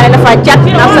yàlla yàlla dafa cat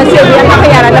ndax sa sëy bi yàlla ko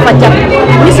yàlla dafa cat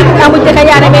ñi si amu jëkkër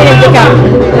yàlla may leen jëkkër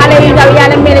xale yu ndaw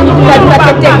yàlla may leen ñu dugal te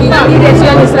teg yi de si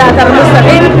yoonu siraatal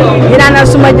mustaqim di ñaanal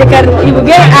suma jëkkër Ibou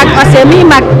Gueye ak Ose mi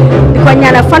mag di ko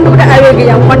ñaanal fan bu da awee gi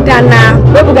yam kontaan naa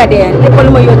ba bugg a dee lépp lu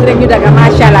ma yóotu rek ñu daga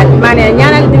macha allah maa ne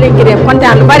ñaanal di leen gërëm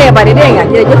kontaan lu bare bare dégg nga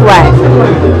jërëjëf waaye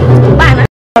baax na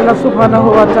Allah subhanahu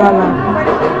wa taala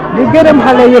di gërëm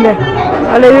xale yi le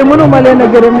xale yi mënuma leen a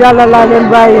gërëm yàlla laa leen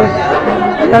bàyyee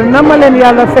yàlla na ma leen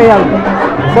yàlla fayal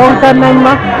fonka nañ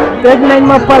ma teg nañ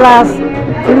ma place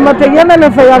fi ma teg yal na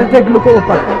leen fa yàlla teg lu ko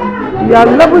ëppa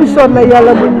yàlla buñ sonn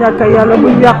yàlla buñ ñàkk yàlla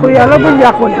buñ yàqu yàlla buñ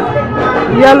yàqule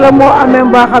yàlla moo amee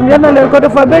mbaaxam yal na leen ko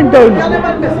defa bañ doylu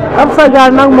Absa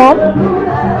Gaal nag moom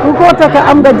ku ko takk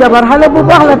am nga jabar xale bu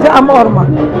baax la te am orma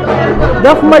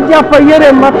daf ma jàpp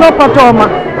yërëm ma toppatoo ma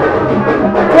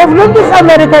foofu lu gis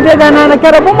Amérique dégg naa ne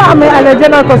keroog bu ma amee ale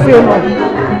jëlal ko séenoo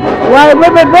waaye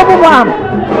bébét boobu mu am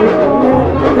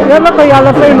yal na ko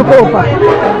yàlla fay lu ko ëppa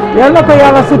yal na ko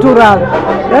yàlla suturaal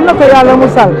yal na ko yàlla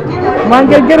musal maa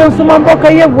ngi gërëm suma mbokk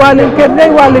yëpp wàllu kër day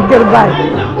wàllu kër baay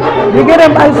di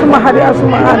gërëm ay suma xarit ak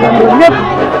suma àndandoo ñëpp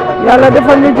yàlla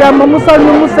defal ñu jàmm musal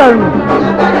ñu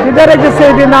ci daraja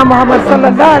Seydina Muhammad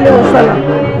sallallahu alayhi wa sallam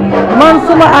man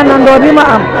suma àndandoo di ma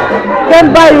am kenn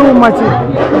bàyyiwu ma ci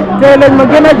tey lañ ma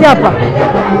gën a jàppa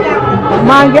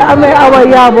maa ngi amee Awa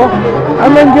Yaabo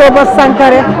amee Njóoba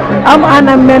Sankare am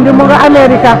Anam Mendi mu nga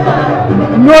Amerika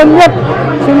ñoon ñëpp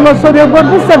suñ ma sori bor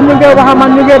bu set ñu ngi wax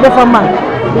man ñu ngi defa man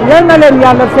yal na leen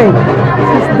yàlla fay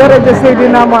ci daraja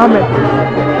Seydina Muhammad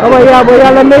Awa Yaabo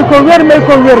yàlla may ko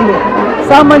wérle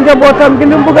sama njabootam gi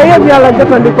li mu bëgg a yëpp yàlla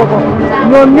jotali ko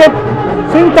ñoom ñëpp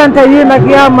suñ tante yi nag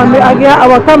yaa mami ak yaa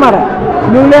Awa Kamara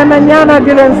ñu ngi leen a ñaanal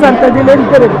di leen sant di leen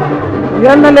gërëm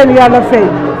yal na leen yàlla fay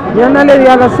yal na leen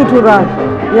yàlla suturaal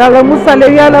yàlla musale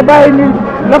yàlla bàyyi ñu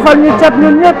lafal ñu cat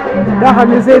ñun ñëpp daxal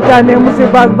ñu seytaane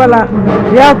musiba ak balaa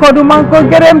yaa Kodu maa ngi ko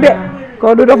gërëm de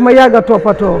Kodu daf ma yàgg a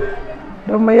toppatoo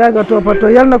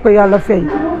yal na ko yàlla fay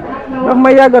daf ma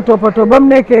yàgg a toppatoo ba mu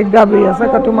nekkee Gambia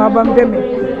sakatuma ba mu demee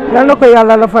yal na ko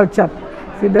yàlla lafal cat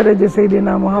si daraja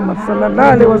Seydina Muhammad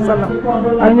sallallahu alayhi wa sallam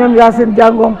ak ñoom Yaasin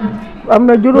Jàngoom am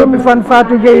na juróomi fan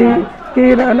Fatou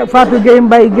Gueye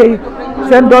Mbaye Gueye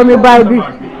seen doomi baay bi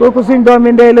kooku suñ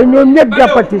doomi ndey la ñoom ñëpp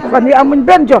jàppati fan yi amuñ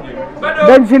benn jot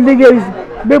dañ fi liggéey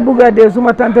ba bugg a dee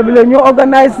suma tante bi la ñoo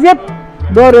organise yëpp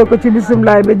dooree ko ci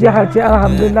bisimilah ba jeexal ci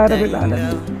alhamdulilah rabil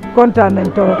alamin kontaan nañ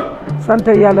torop sant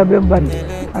yàlla ba mu bari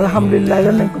alhamdulilah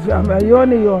yal nañ ko fi am ay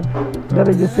yoon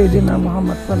daraja Seydina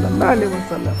Muhammad sallallahu alayhi wa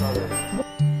sallam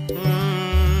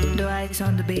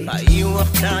ay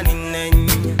waxtaani nañ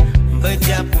ba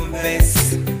jàpp bés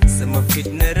sama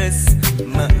fitna rës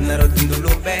ma nara dund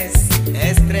lu bees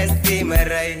stress bi ma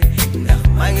rey ndax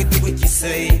maa ngi dugg ci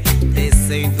sëy te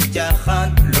sëy du caaxaan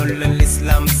loolu la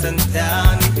l'islam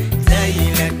santaan tey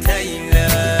la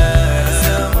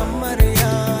sama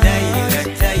Maria tey la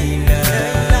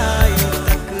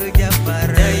takk jabar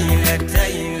tey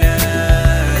la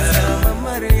sama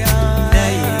Maria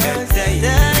tey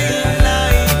la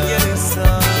jël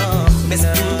sox bés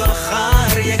bi ñu doon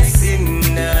xaar yegg si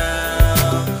na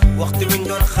waxtu bi ñu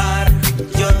doon xaar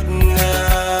jot na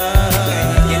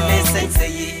génne sañse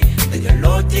yi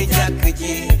dajaloo ci jàkk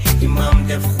ji imam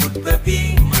def xutba bi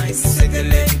may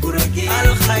sëgale gura gi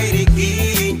alxayri gi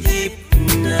jib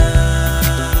na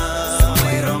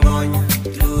samay rongoñ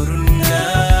tuuru na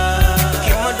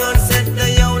ki ma doon seet da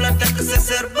yow la takk sa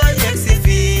sër ba yegg si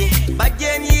fii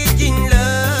bàjjen yi jiñ la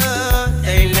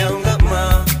tey lew nga ma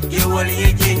yowal yi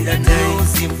jiñ la tey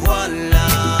si voilà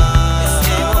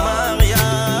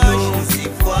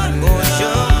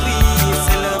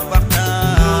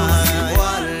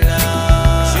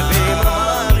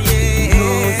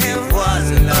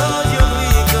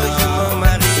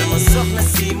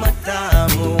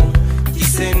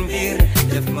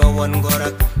one go